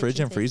 remember the fridge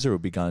and freezer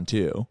would be gone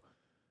too,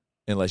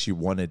 unless you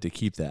wanted to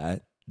keep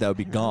that. That would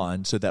be I don't know.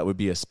 gone. So that would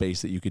be a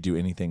space that you could do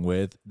anything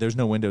with. There's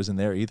no windows in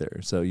there either.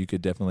 So you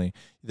could definitely,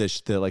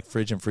 the like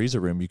fridge and freezer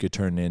room, you could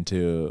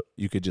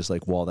just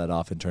like wall that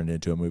off and turn it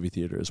into a movie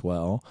theater as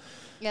well.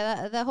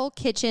 Yeah, the whole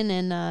kitchen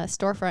and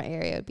storefront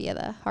area would be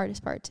the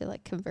hardest part to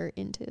like convert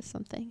into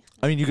something.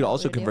 I mean, you could What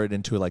also would I do? convert it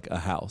into like a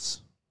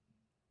house.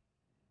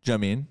 Do you know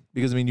what I mean?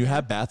 Because I mean, you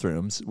have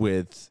bathrooms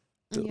with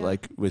Yeah.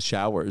 like with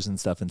showers and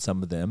stuff in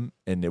some of them,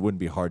 and it wouldn't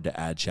be hard to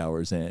add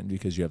showers in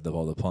because you have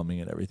all the plumbing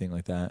and everything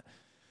like that.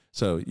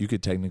 So you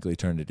could technically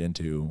turn it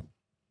into,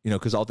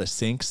 because all the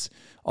sinks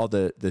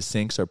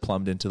are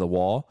plumbed into the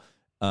wall.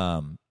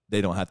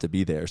 They don't have to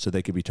be there, so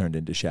they could be turned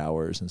into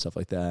showers and stuff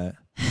like that.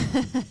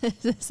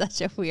 This is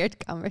such a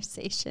weird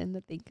conversation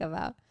to think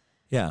about.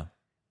 Yeah.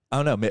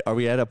 I don't know. Are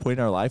we at a point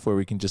in our life where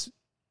we could just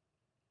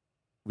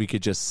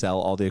sell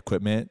all the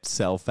equipment,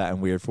 sell Fat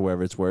and Weird for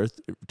whatever it's worth,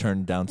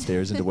 turn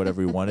downstairs into whatever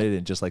we wanted,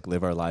 and just like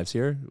live our lives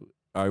here?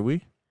 Are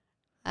we?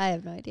 I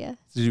have no idea.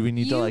 So do we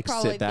need to like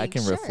probably sit back think,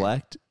 and sure.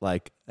 reflect?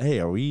 Like, hey,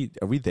 are we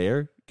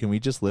there? Can we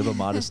just live a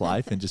modest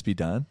life and just be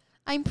done?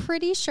 I'm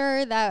pretty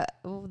sure that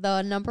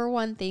the number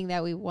one thing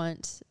that we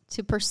want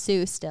to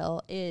pursue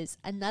still is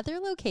another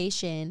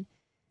location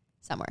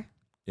somewhere,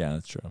 Yeah,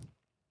 that's true.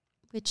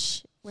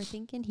 which we're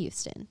thinking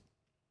Houston.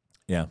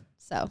 Yeah,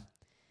 So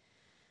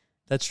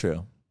that's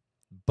true.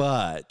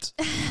 But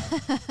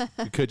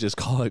we could just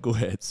call it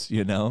quits,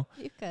 you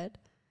could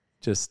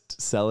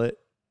Just sell it,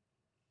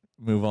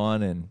 move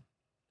on, and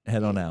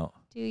head on out.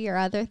 do your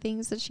other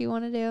things that you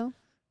want to do.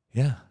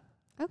 Yeah.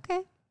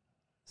 Okay.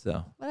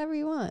 So, Whatever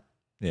you want.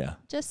 yeah.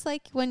 Just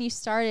like when you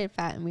started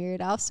Fat and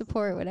Weird, I'll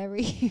support whatever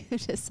you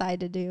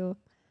decide to do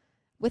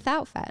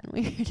without Fat and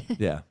Weird.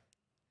 Yeah.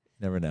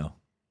 Never know.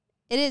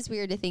 It is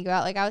weird to think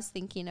about. Like I was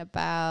thinking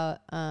about,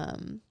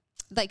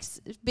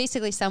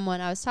 basically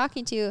someone I was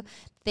talking to,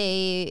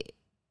 they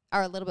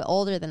are a little bit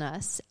older than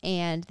us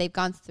and they've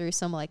gone through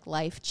some like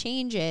life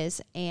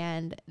changes.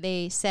 And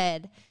they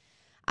said,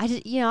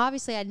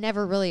 obviously I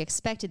never really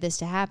expected this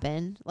to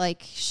happen.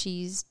 Like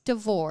she's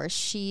divorced.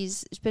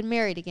 She's been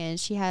married again.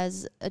 She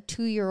has a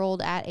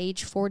 2-year-old at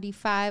age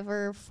 45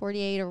 or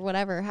 48 or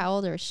whatever, how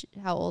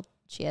old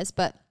she is.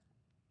 But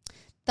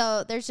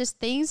though there's just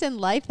things in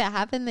life that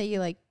happen that you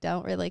like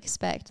don't really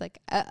expect. Like,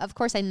 of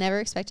course I never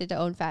expected to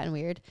own Fat and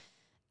Weird.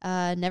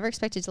 Never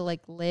expected to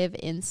like live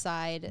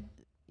inside,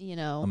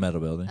 A metal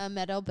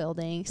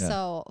building. Yeah.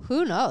 So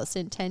who knows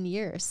in 10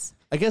 years?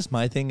 I guess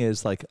my thing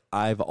is like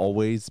I've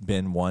always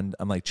been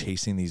I'm like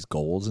chasing these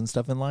goals and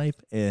stuff in life,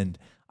 and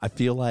I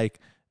feel like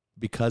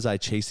because I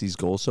chase these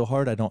goals so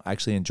hard, I don't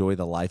actually enjoy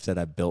the life that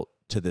I've built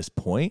to this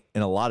point.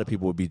 And a lot of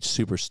people would be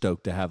super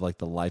stoked to have like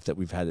the life that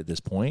we've had at this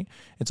point.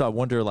 And so I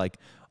wonder, like,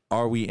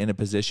 are we in a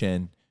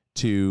position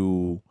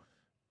to,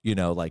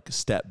 like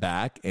step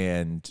back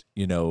and,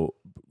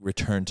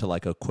 return to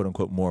like a quote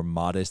unquote more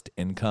modest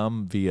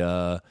income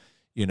via,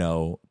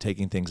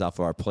 taking things off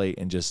of our plate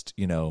and just,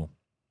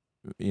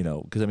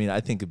 because I mean, I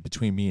think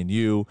between me and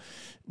you,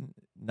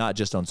 not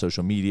just on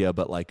social media,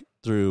 but like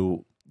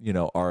through,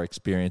 our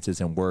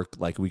experiences and work,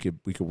 like we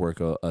could work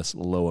a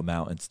low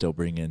amount and still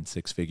bring in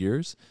 6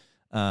 figures.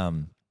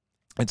 And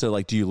so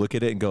like, do you look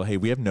at it and go, hey,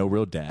 we have no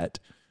real debt.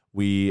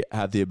 We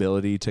have the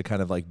ability to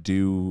kind of like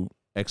do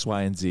X,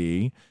 Y, and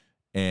Z,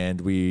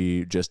 and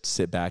we just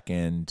sit back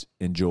and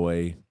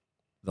enjoy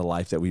the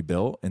life that we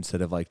built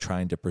instead of like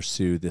trying to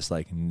pursue this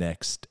like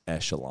next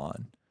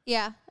echelon.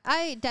 Yeah,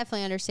 I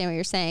definitely understand what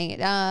you're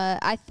saying.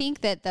 I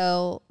think that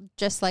though,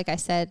 just like I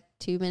said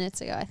 2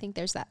 minutes ago, I think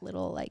there's that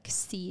little like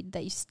seed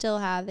that you still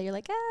have that you're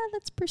like,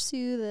 let's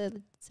pursue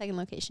the second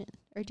location.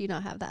 Or do you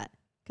not have that?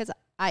 Because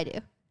I do.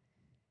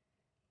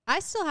 I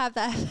still have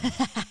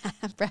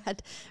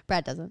that.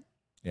 Brad doesn't.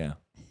 Yeah.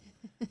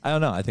 I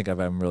don't know. I think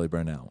I'm really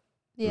burnt out.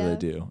 Yeah. I really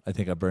do. I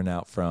think I burn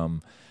out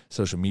from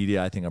social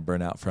media. I think I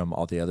burn out from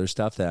all the other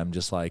stuff that I'm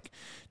just like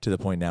to the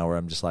point now where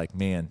I'm just like,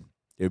 man,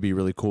 it would be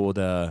really cool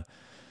to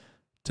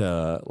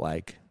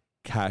like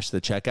cash the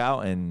check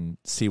out and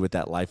see what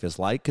that life is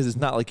like. Cause it's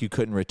not like you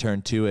couldn't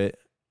return to it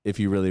if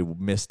you really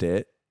missed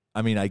it.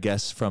 I mean, I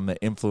guess from the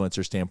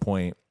influencer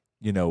standpoint,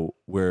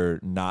 we're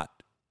not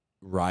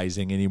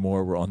rising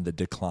anymore. We're on the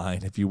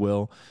decline, if you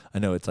will. I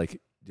know it's like,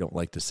 you don't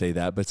like to say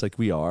that, but it's like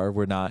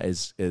we're not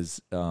as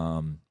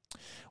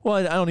well,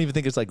 I don't even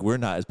think it's like we're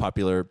not as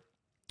popular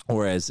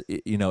or as,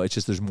 it's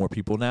just there's more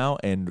people now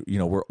and,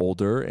 we're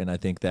older. And I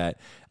think that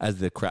as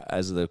the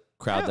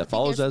crowd that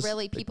follows us. There's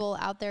really people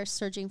out there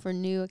searching for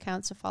new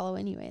accounts to follow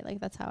anyway. Like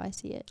that's how I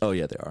see it. Oh,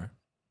 yeah, they are.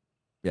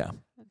 Yeah.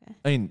 Okay.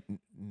 I mean,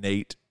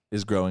 Nate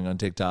is growing on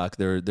TikTok.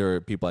 There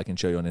are people I can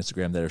show you on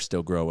Instagram that are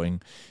still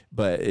growing,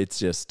 but it's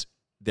just,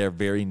 they're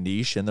very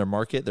niche in their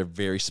market. They're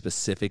very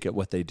specific at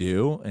what they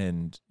do.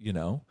 And,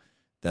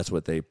 that's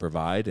what they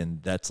provide.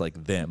 And that's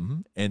like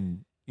them.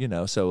 And,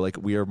 so like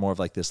we are more of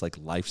like this like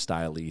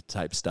lifestyle-y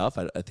type stuff.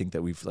 I think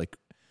that we've like,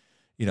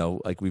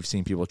 like we've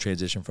seen people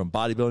transition from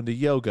bodybuilding to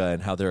yoga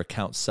and how their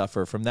accounts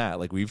suffer from that.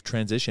 Like we've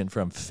transitioned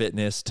from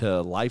fitness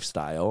to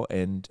lifestyle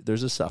and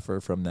there's a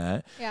suffer from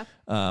that. Yeah.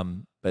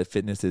 But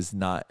fitness is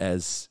not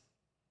as,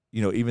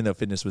 even though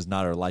fitness was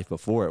not our life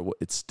before,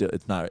 it's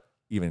not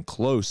even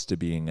close to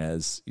being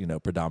as,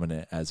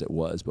 predominant as it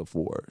was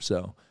before.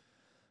 So,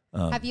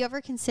 have you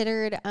ever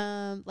considered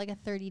like a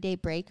 30-day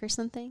break or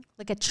something?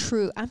 Like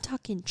I'm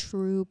talking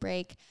true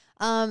break.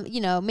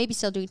 Maybe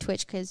still doing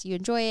Twitch because you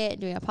enjoy it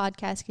and doing a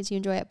podcast because you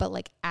enjoy it, but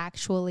like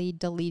actually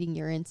deleting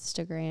your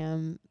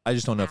Instagram. I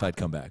just don't know if I'd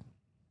come back.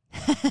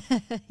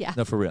 Yeah.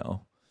 No, for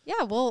real.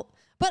 Yeah, well,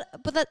 but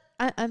that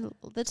I'm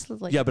that's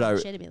like Yeah, but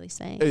legitimately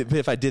saying.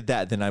 If I did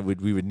that, then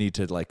we would need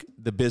to, like,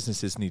 the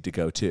businesses need to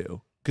go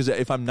too. Because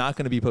if I'm not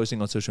going to be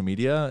posting on social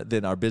media,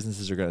 then our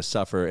businesses are going to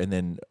suffer, and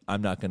then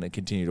I'm not going to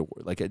continue to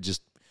work. Like, it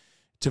just,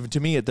 to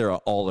me, they're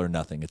all or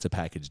nothing. It's a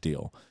package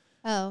deal.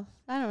 Oh,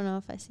 I don't know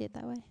if I see it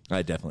that way.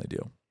 I definitely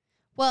do.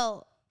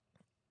 Well,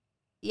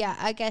 yeah,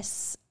 I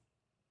guess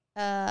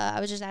I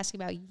was just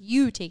asking about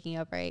you taking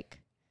a break.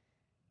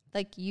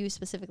 Like you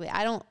specifically.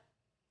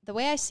 The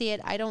way I see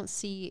it, I don't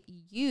see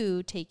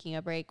you taking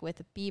a break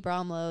with B.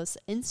 Bromlow's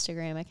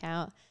Instagram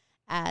account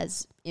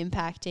as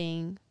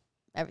impacting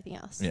everything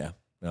else. Yeah.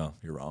 No,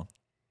 you're wrong.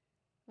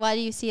 Why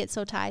do you see it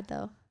so tied,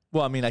 though?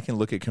 Well, I mean, I can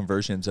look at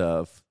conversions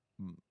of,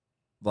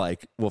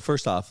 like, well,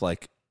 first off,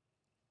 like,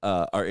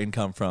 our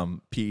income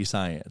from PE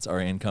science,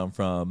 our income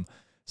from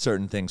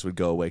certain things would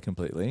go away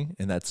completely,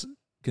 and that's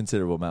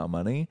considerable amount of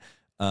money.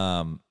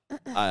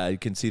 I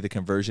can see the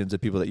conversions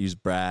of people that use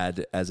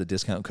Brad as a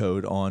discount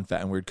code on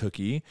Fat and Weird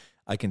Cookie.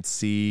 I can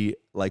see,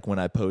 like, when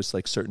I post,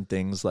 like, certain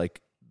things,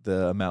 like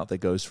the amount that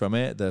goes from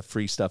it, the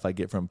free stuff I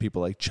get from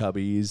people like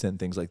Chubbies and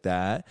things like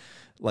that,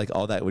 like,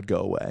 all that would go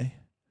away.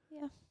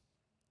 Yeah.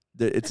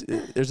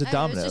 There's a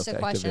domino effect. It's just a effect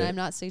question. of it. I'm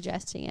not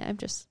suggesting it. I'm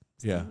just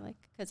Yeah. saying, like,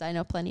 because I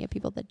know plenty of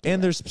people that do And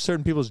it. there's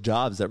certain people's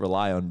jobs that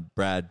rely on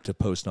Brad to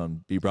post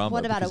on B. Bromlow.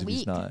 What about a because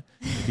week?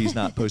 If he's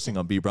not posting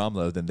on B.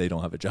 Bromlow, then they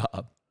don't have a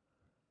job.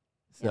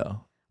 So. Yeah.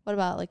 What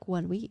about like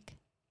 1 week?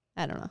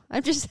 I don't know.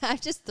 I'm just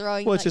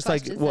throwing. Well, it's just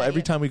like, questions well, at every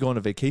you. time we go on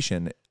a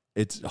vacation,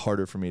 it's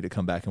harder for me to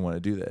come back and want to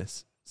do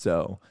this.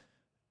 So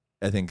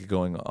I think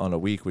going on a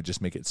week would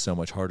just make it so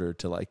much harder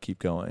to, like, keep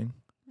going,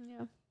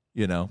 Yeah.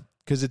 you know,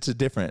 because it's a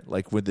different,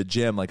 like, with the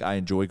gym, like, I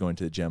enjoy going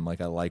to the gym. Like,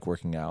 I like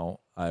working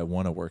out. I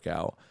want to work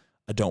out.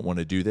 I don't want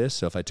to do this.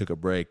 So if I took a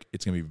break,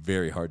 it's going to be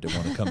very hard to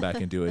want to come back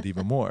and do it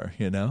even more,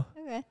 you know?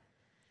 Okay.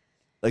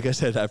 Like I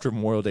said, after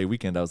Memorial Day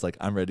weekend, I was like,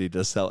 I'm ready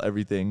to sell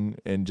everything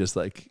and just,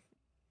 like,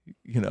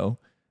 you know,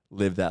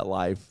 live that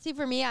life. See,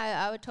 for me,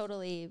 I would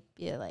totally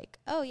be like,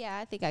 oh yeah,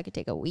 I think I could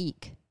take a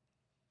week.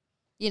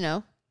 You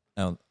know,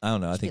 I don't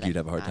know. I Just be think like, you'd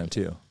have a hard not time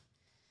too.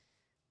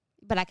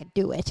 but I could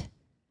do it.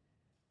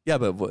 Yeah,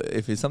 but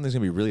if it's something's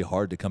gonna be really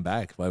hard to come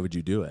back, why would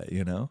you do it?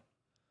 You know?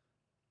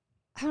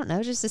 I don't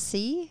know, just to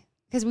see,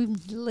 because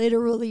we've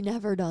literally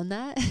never done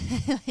that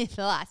in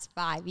the last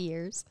 5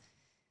 years.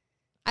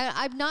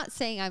 I'm not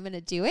saying I'm going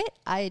to do it.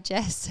 I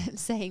just am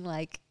saying,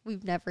 like,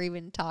 we've never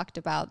even talked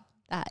about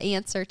that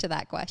answer to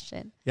that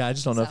question. Yeah, I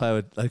just don't know if So- I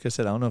would. Like I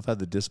said, I don't know if I had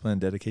the discipline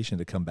and dedication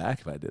to come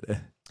back if I did it.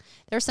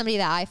 There's somebody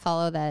that I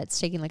follow that's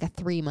taking like a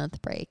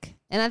 3-month break.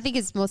 And I think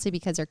it's mostly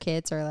because their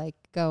kids are like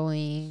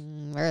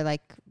going, or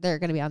like they're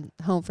going to be on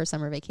home for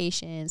summer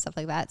vacation, stuff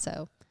like that.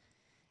 So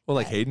Well,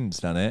 like Right. Hayden's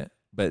done it,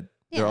 but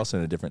they're Yeah. also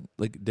in a different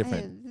you way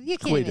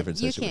can't,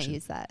 different you situation. can't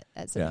use that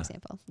as an Yeah.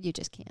 example. You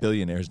just can't.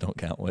 Billionaires don't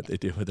count what they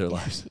do with their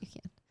lives. You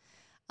can.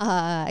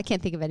 I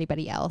can't think of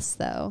anybody else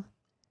though,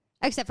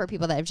 except for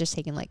people that have just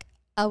taken like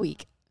a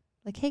week.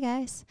 Like, hey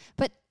guys,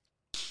 but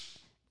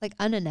like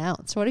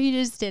unannounced. What if you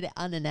just did it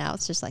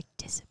unannounced, just like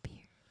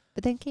disappeared,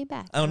 but then came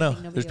back? I don't know. think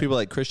nobody There's would- people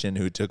like Christian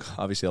who took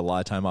obviously a lot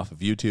of time off of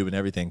YouTube and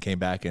everything, came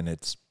back and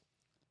it's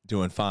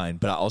doing fine.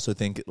 But I also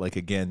think, like,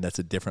 again, that's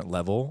a different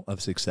level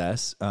of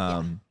success.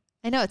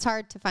 I know it's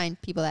hard to find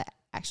people that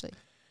actually.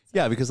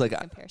 Yeah, because, like,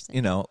 Comparison.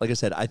 you know, like I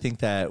said, I think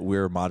that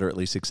we're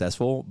moderately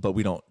successful, but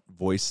we don't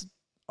voice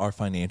our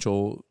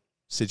financial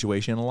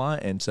situation a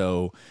lot. And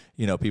so,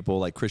 you know, people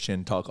like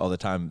Christian talk all the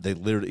time. He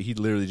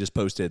literally just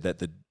posted that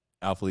the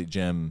Alpha Elite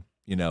Gym,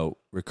 you know,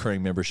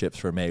 recurring memberships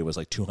for May was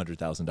like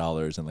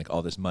 $200,000 and like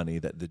all this money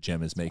that the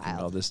gym is making,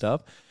 Wild. all this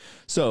stuff.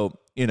 So,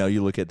 you know,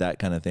 you look at that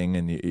kind of thing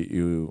and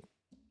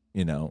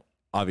you know,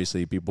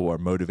 obviously people are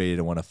motivated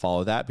and want to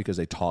follow that because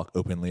they talk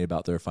openly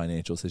about their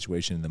financial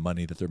situation and the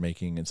money that they're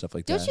making and stuff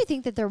like Don't that. you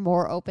think that they're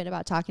more open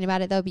about talking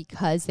about it though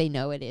because they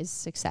know it is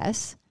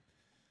success?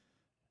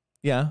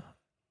 Yeah.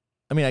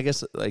 I mean, I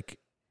guess, like,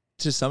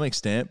 to some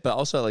extent, but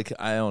also, like,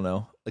 I don't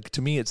know. Like,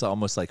 to me, it's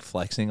almost like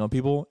flexing on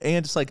people.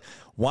 And it's like,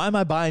 why am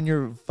I buying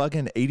your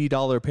fucking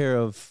 $80 pair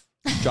of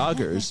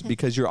joggers?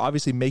 Because you're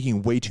obviously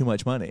making way too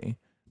much money.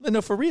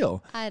 No, for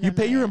real. I don't You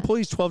pay know, your yeah.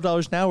 employees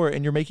 $12 an hour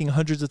and you're making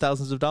hundreds of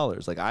thousands of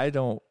dollars. Like, I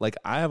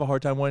have a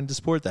hard time wanting to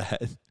support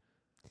that,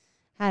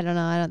 I don't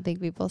know. I don't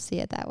think people see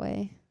it that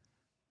way,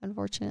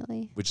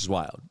 unfortunately. which is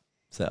wild.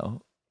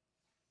 So,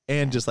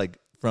 and just like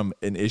from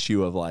an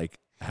issue of like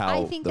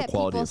how I think the that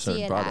quality people of certain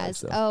see it products. as,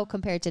 so. oh,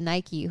 compared to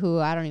Nike, who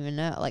I don't even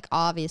know. Like,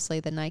 obviously,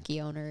 the Nike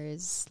owner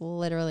is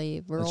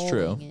literally rolling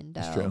true. in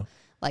That's dough. true.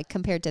 Like,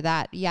 compared to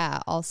that, yeah,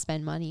 I'll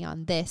spend money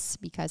on this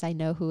because I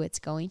know who it's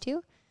going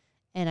to,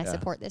 and I Yeah.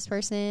 support this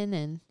person,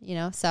 and, you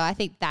know, so I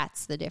think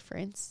that's the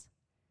difference.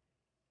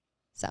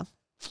 So,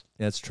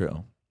 That's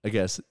true, I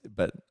guess,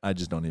 but I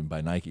just don't even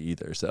buy Nike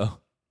either. So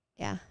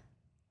yeah.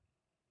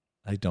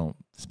 I don't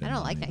I spend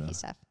don't like money, Nike though.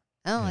 stuff.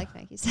 I don't Yeah. like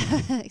Nike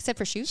stuff, except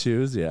for shoes.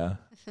 Shoes, yeah.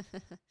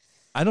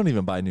 I don't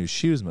even buy new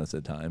shoes most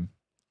of the time.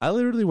 I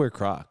literally wear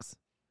Crocs.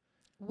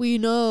 We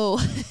know.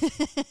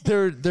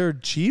 They're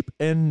cheap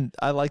and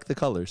I like the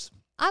colors.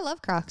 I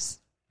love Crocs.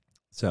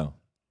 So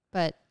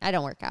but I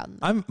don't work out.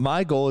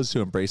 My goal is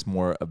to embrace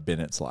more of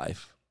Bennett's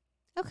life.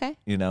 Okay.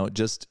 You know,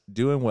 just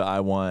doing what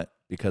I want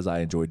because I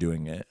enjoy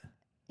doing it.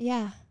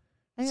 Yeah.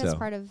 I think that's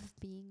part of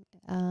being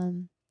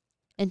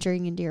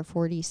entering into your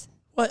 40s.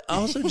 But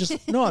also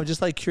just no, I'm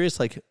just like curious,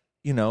 like,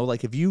 you know,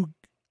 like if you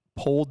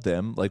polled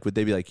them, like would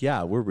they be like,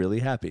 yeah, we're really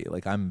happy.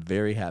 Like I'm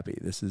very happy.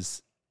 This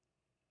is,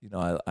 you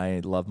know,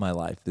 I love my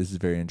life. This is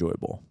very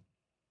enjoyable.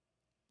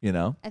 You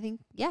know? I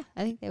think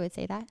they would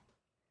say that.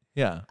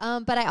 Yeah.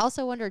 But I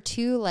also wonder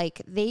too,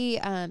 like they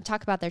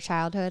talk about their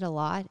childhood a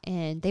lot,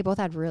 and they both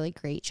had really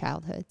great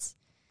childhoods.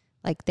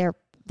 Like their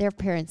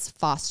parents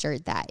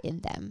fostered that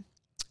in them.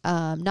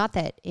 Not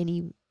that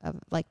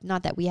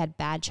we had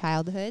bad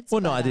childhoods.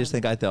 Well, no, I just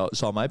think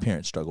saw my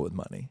parents struggle with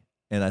money,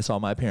 and I saw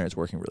my parents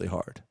working really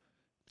hard.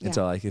 And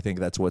so I think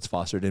that's what's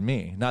fostered in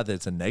me. Not that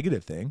it's a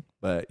negative thing,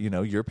 but you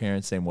know, your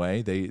parents, same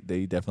way.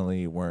 They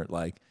definitely weren't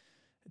like,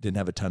 didn't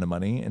have a ton of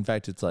money. In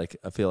fact, it's like,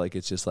 I feel like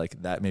it's just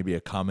like that may be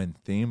a common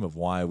theme of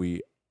why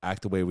we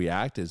act the way we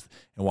act is,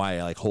 and why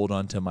I like hold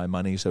on to my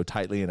money so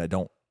tightly and I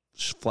don't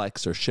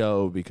flex or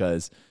show,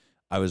 because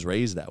I was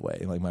raised that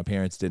way. Like my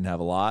parents didn't have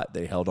a lot.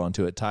 They held on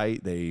to it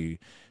tight. They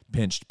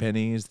pinched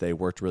pennies. They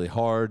worked really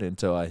hard. And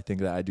so I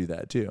think that I do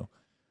that too.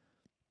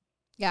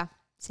 Yeah,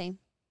 same.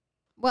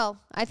 Well,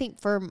 I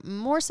think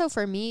more so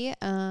for me,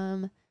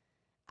 I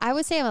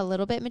would say I'm a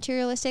little bit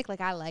materialistic.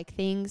 Like I like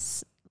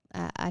things.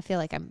 I feel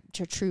like I'm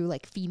true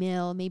like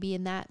female maybe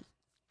in that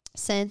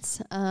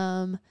sense.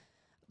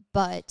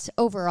 But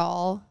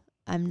overall,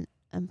 I'm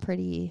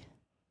pretty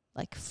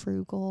like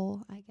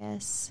frugal, I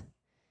guess,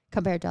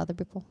 compared to other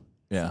people.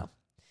 Yeah. So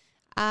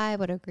I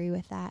would agree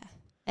with that.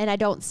 And I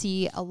don't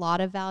see a lot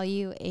of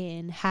value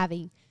in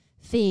having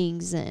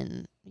things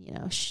and, you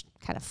know,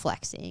 kind of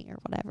flexing or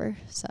whatever.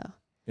 So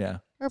yeah,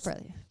 we're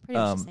pretty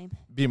much the same.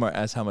 Bmart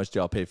asks, how much do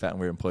y'all pay Fat and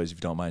Weird employees if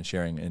you don't mind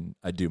sharing? And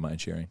I do mind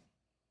sharing.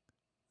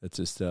 It's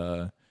just,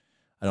 I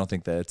don't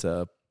think that it's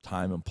a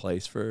time and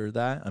place for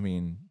that. I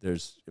mean,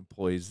 there's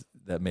employees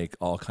that make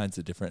all kinds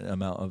of different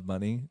amount of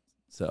money.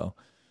 So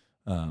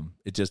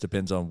it just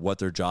depends on what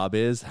their job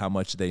is, how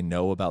much they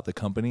know about the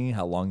company,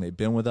 how long they've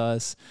been with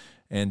us.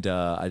 And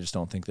I just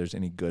don't think there's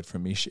any good for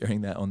me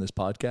sharing that on this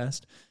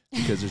podcast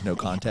because there's no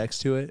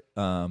context to it.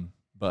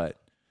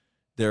 But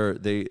there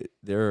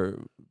are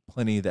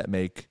plenty that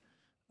make,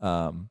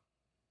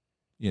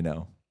 you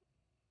know,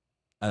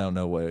 I don't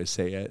know what to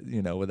say it,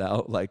 you know,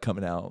 without like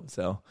coming out.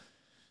 So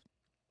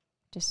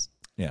just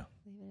leave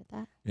it at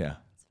that. Yeah.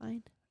 It's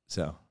fine.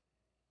 So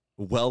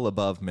well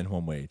above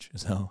minimum wage.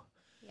 So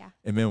yeah.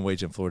 And minimum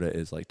wage in Florida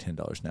is like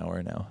 $10 an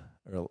hour now.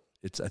 Or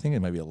I think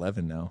it might be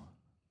 11 now.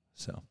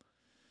 So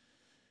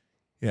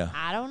yeah.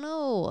 I don't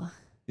know.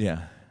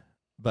 Yeah.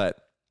 But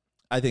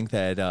I think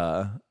that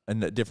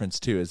and the difference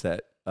too is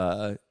that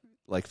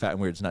like Fat and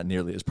Weird is not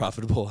nearly as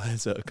profitable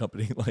as a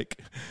company like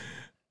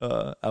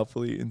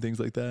Alphalete and things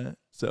like that.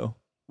 So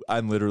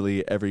I'm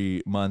literally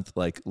every month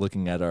like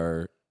looking at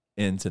our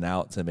ins and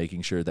outs and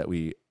making sure that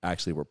we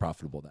actually were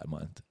profitable that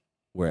month.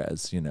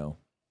 Whereas, you know,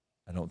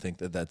 I don't think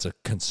that that's a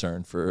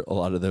concern for a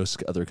lot of those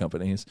other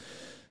companies.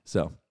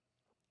 So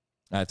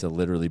I have to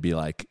literally be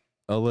like,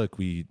 oh, look,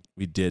 we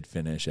did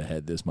finish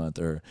ahead this month.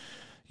 Or,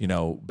 you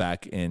know,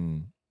 back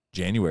in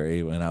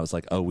January when I was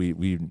like, oh,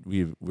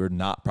 we're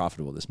not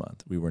profitable this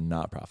month. We were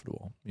not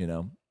profitable, you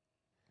know?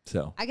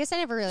 So I guess I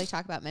never really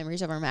talk about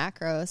memories over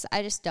macros.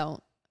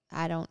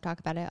 I don't talk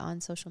about it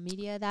on social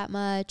media that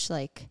much.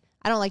 Like,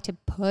 I don't like to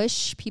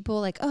push people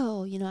like,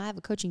 oh, you know, I have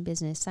a coaching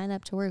business, sign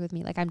up to work with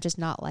me. Like, I'm just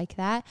not like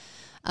that.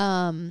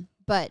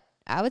 But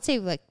I would say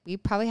like we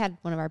probably had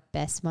one of our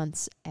best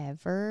months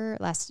ever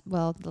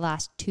the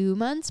last 2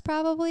 months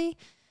probably.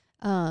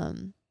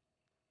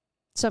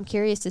 So I'm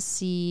curious to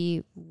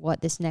see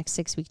what this next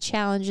 6-week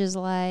challenge is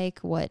like.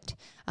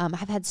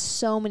 I've had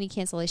so many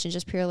cancellations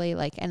just purely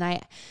like,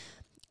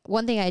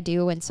 one thing I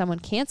do when someone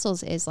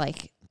cancels is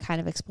like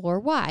kind of explore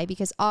why,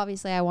 because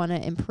obviously I want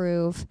to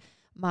improve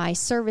my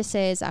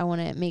services. I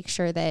want to make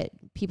sure that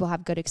people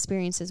have good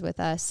experiences with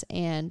us.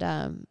 And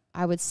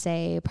I would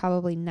say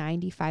probably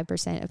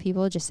 95% of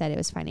people just said it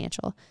was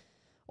financial,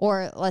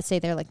 or let's say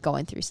they're like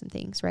going through some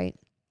things, right?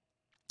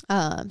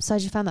 So I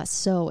just found that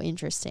so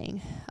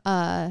interesting.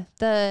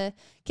 The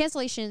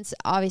cancellations,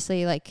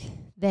 obviously, like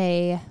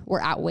they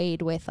were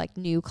outweighed with like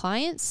new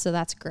clients. So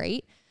that's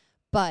great.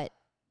 But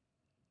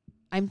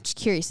I'm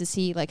curious to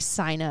see like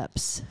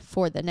signups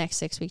for the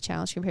next 6-week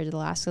challenge compared to the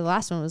last. So the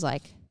last one was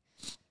like,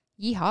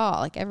 yeehaw,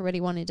 like everybody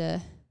wanted to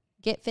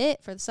get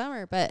fit for the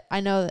summer. But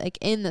I know like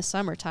in the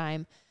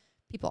summertime,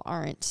 people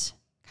aren't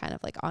kind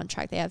of like on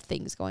track. They have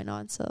things going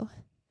on. So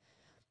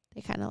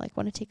they kind of like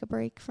want to take a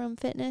break from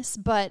fitness.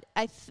 But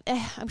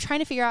I'm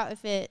trying to figure out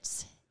if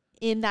it's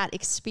in that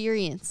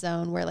experience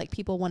zone where like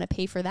people want to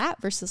pay for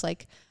that versus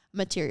like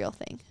material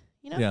thing,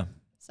 you know? Yeah.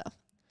 So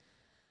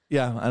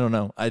Yeah, I don't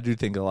know. I do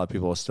think a lot of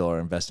people still are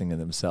investing in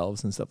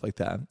themselves and stuff like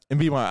that. And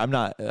be more, I'm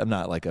not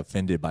like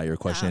offended by your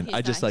question. he's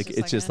I just not. like, He's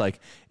it's just just like,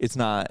 it's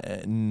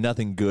not,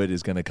 nothing good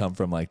is going to come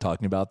from like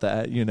talking about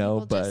that, you know,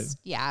 People but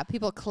just,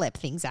 people clip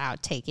things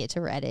out, take it to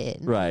Reddit.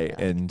 And right.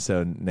 And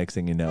so next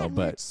thing you know, that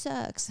but nerd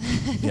sucks.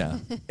 yeah.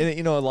 And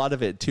you know, a lot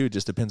of it too,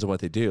 just depends on what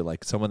they do.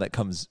 Like someone that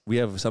comes, we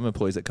have some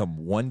employees that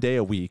come one day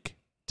a week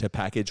to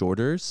package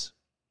orders,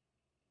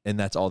 and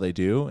that's all they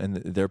do. And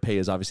their pay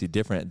is obviously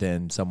different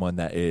than someone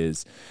that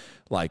is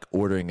like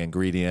ordering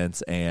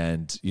ingredients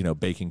and, you know,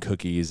 baking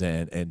cookies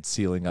and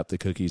sealing up the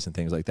cookies and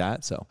things like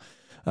that. So,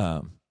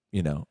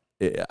 you know,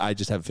 I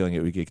just have a feeling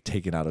it would get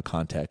taken out of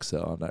context.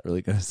 So I'm not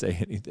really going to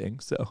say anything.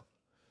 So,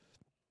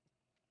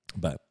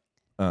 but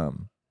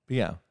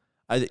yeah,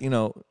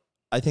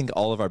 I think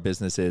all of our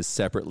businesses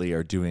separately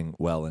are doing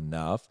well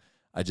enough.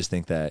 I just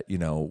think that, you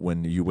know,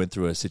 when you went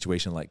through a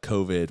situation like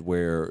COVID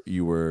where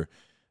you were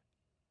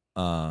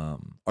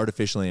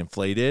artificially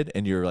inflated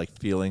and you're like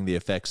feeling the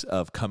effects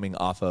of coming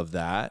off of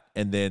that,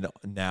 and then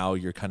now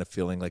you're kind of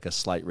feeling like a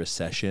slight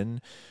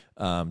recession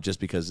just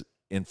because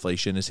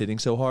inflation is hitting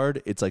so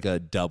hard, it's like a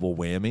double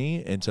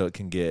whammy. And so it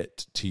can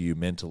get to you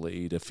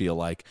mentally to feel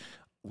like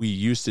we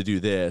used to do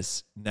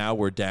this, now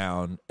we're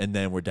down, and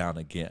then we're down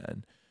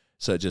again.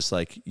 So just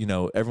like, you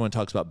know, everyone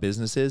talks about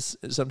businesses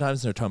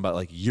sometimes, and they're talking about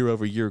like year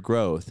over year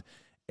growth,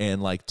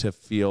 and like to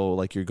feel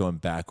like you're going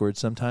backwards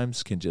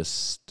sometimes can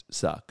just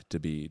suck, to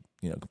be,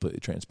 you know, completely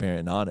transparent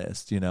and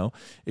honest. You know,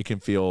 it can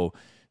feel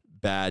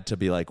bad to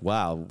be like,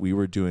 wow, we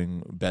were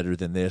doing better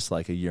than this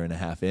like a year and a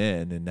half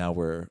in, and now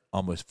we're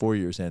almost 4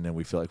 years in and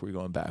we feel like we're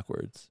going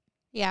backwards.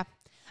 Yeah.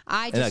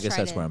 I guess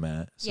that's where I'm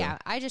at. So. Yeah.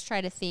 I just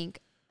try to think,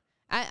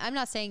 I'm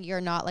not saying you're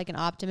not like an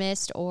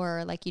optimist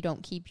or like you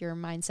don't keep your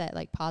mindset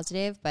like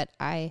positive, but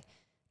I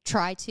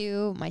try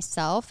to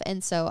myself.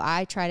 And so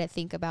I try to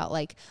think about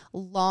like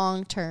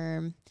long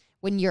term.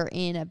 When you're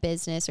in a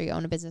business or you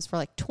own a business for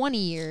like 20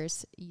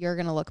 years, you're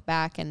going to look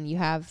back and you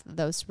have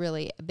those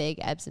really big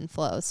ebbs and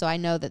flows. So I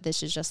know that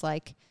this is just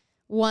like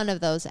one of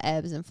those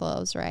ebbs and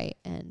flows, right?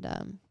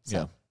 And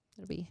so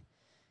it'll be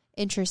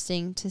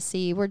interesting to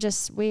see.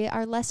 We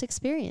are less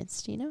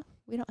experienced, you know?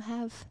 We don't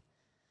have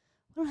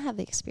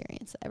the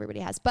experience that everybody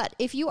has. But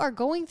if you are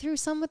going through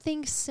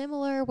something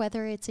similar,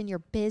 whether it's in your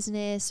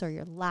business or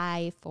your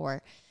life,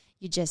 or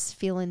you just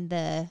feeling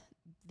the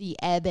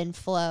ebb and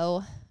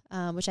flow,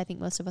 which I think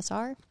most of us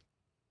are,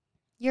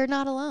 you're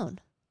not alone.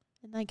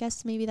 And I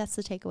guess maybe that's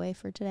the takeaway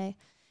for today.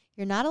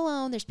 You're not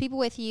alone. There's people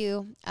with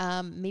you.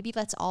 Maybe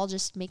let's all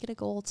just make it a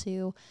goal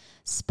to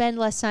spend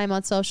less time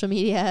on social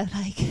media,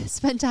 like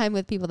spend time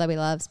with people that we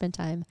love, spend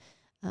time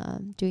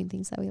doing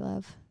things that we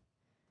love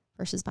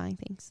versus buying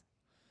things.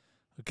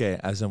 Okay,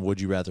 as some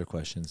would you rather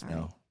questions all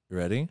now. Right. You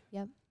ready?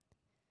 Yep.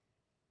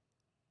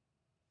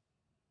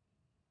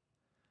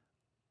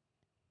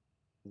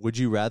 Would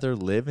you rather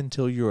live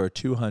until you are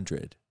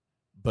 200,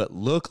 but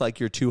look like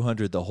you're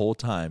 200 the whole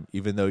time,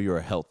 even though you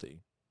are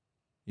healthy?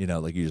 You know,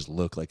 like you just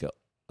look like a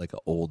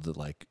old,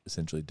 like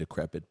essentially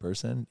decrepit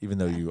person, even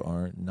though you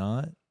are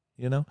not,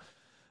 you know?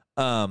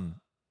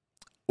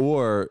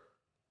 Or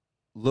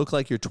look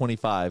like you're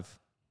 25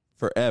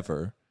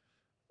 forever,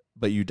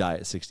 but you die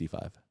at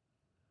 65.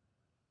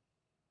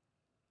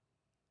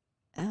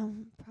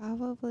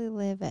 Probably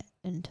live it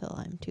until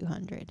I'm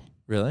 200.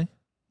 Really?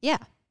 Yeah.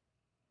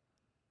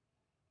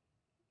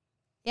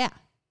 Yeah.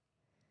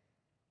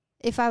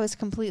 If I was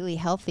completely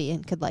healthy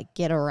and could like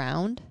get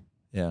around,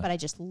 but I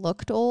just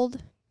looked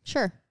old,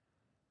 sure.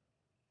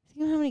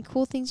 Think of how many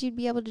cool things you'd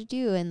be able to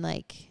do and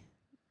like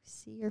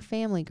see your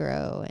family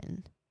grow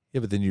and Yeah,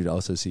 but then you'd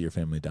also see your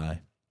family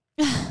die.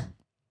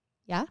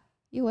 Yeah,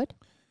 you would.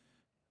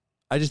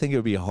 I just think it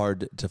would be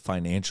hard to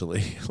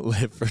financially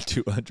live for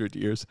 200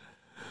 years.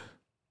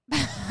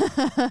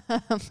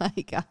 Oh my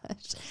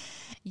gosh.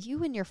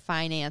 You and your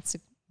finance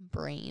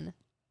brain.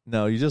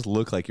 No, you just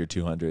look like you're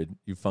 200.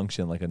 You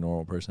function like a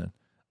normal person.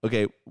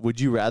 Okay, would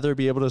you rather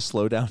be able to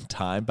slow down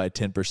time by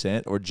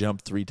 10% or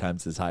jump 3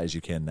 times as high as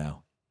you can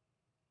now?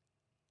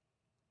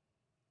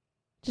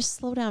 Just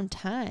slow down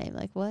time.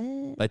 Like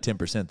what? By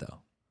 10% though.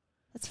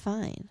 That's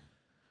fine.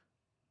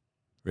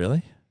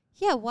 Really?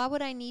 Yeah, why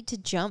would I need to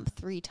jump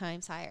 3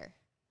 times higher?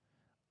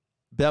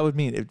 That would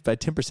mean by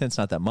 10% it's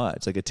not that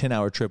much. Like a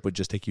 10-hour trip would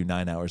just take you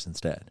 9 hours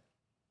instead.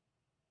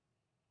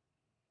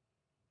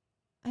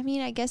 I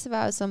mean, I guess if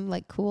I was some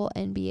like cool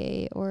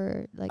NBA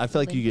or like I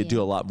feel like you Olympian. could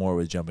do a lot more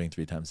with jumping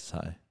 3 times as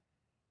high.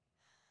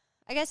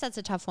 I guess that's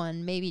a tough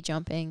one. Maybe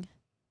jumping.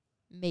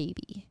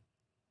 Maybe.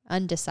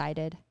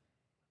 Undecided.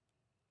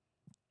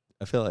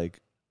 I feel like,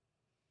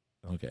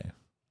 okay.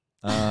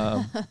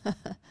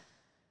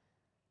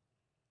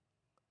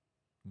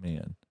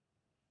 Man.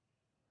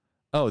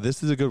 Oh,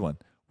 this is a good one.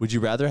 Would you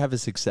rather have a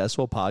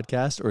successful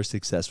podcast or a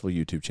successful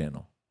YouTube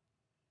channel?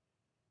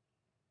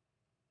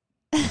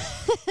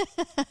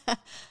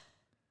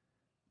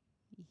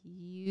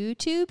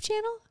 YouTube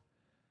channel?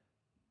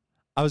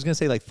 I was going to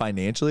say like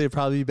financially it'd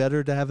probably be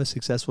better to have a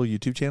successful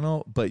YouTube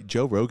channel, but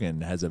Joe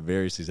Rogan has a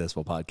very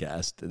successful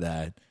podcast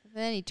that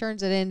Then he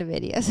turns it into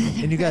videos.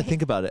 And you got to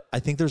think about it. I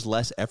think there's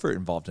less effort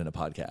involved in a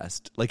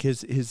podcast. Like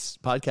his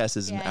podcast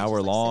is an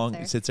hour long.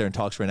 He sits there and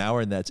talks for an hour,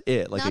 and that's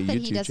it. Like not a that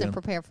YouTube he doesn't channel.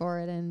 prepare for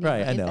it and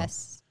Right, I know.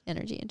 invest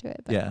energy into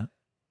it. But Yeah.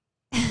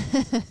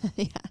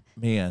 yeah.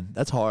 Man,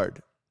 that's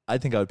hard. I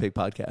think I would pick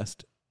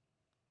podcast.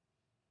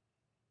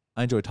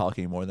 I enjoy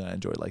talking more than I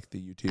enjoy like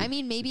the YouTube. I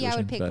mean, maybe I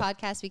would pick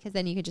podcast because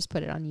then you could just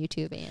put it on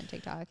YouTube and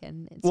TikTok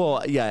and Instagram.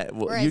 Well, yeah.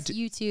 Well, whereas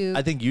YouTube,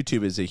 I think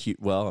YouTube is a huge.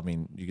 Well, I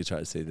mean, you could try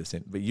to say the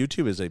same, but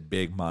YouTube is a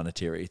big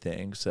monetary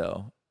thing.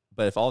 So,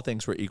 but if all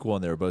things were equal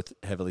and they were both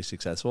heavily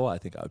successful, I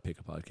think I would pick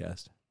a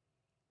podcast.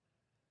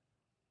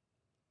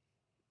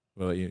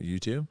 What about you?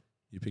 YouTube?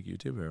 You pick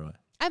YouTube or what?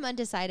 I'm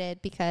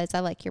undecided because I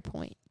like your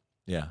point.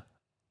 Yeah.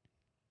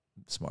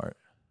 Smart.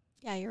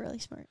 Yeah, you're really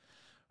smart.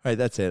 All right,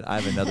 that's it. I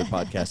have another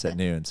podcast at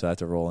noon, so I have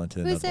to roll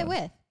into another Who's it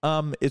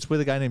with? It's with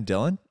a guy named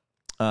Dylan.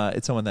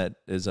 It's someone that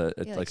is He like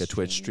a likes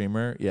Twitch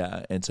streamer.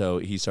 Yeah. And so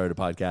he started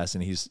a podcast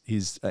and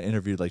he's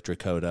interviewed like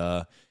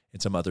Dakota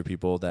and some other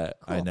people that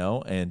I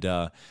know. And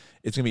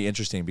it's going to be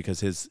interesting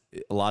because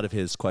a lot of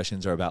his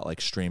questions are about like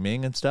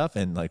streaming and stuff.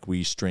 And like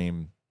we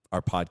stream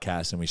our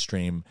podcast and we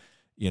stream,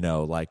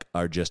 like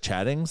our just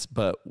chattings,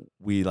 but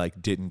we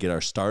like didn't get our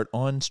start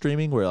on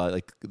streaming where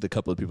like the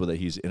couple of people that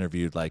he's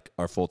interviewed like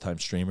are full-time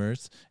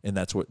streamers. And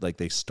that's what like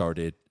they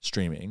started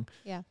streaming.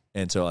 Yeah.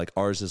 And so like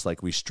ours is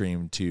like we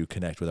stream to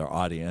connect with our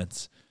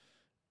audience,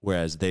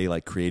 whereas they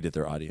like created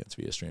their audience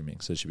via streaming.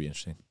 So it should be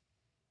interesting.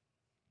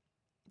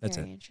 That's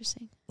Very it.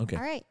 interesting. Okay.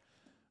 All right.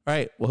 All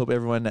right. Well, hope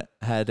everyone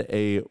had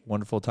a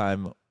wonderful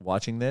time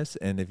watching this.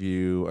 And if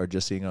you are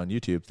just seeing on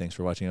YouTube, thanks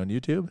for watching on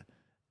YouTube.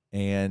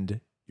 And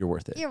you're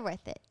worth it. You're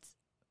worth it.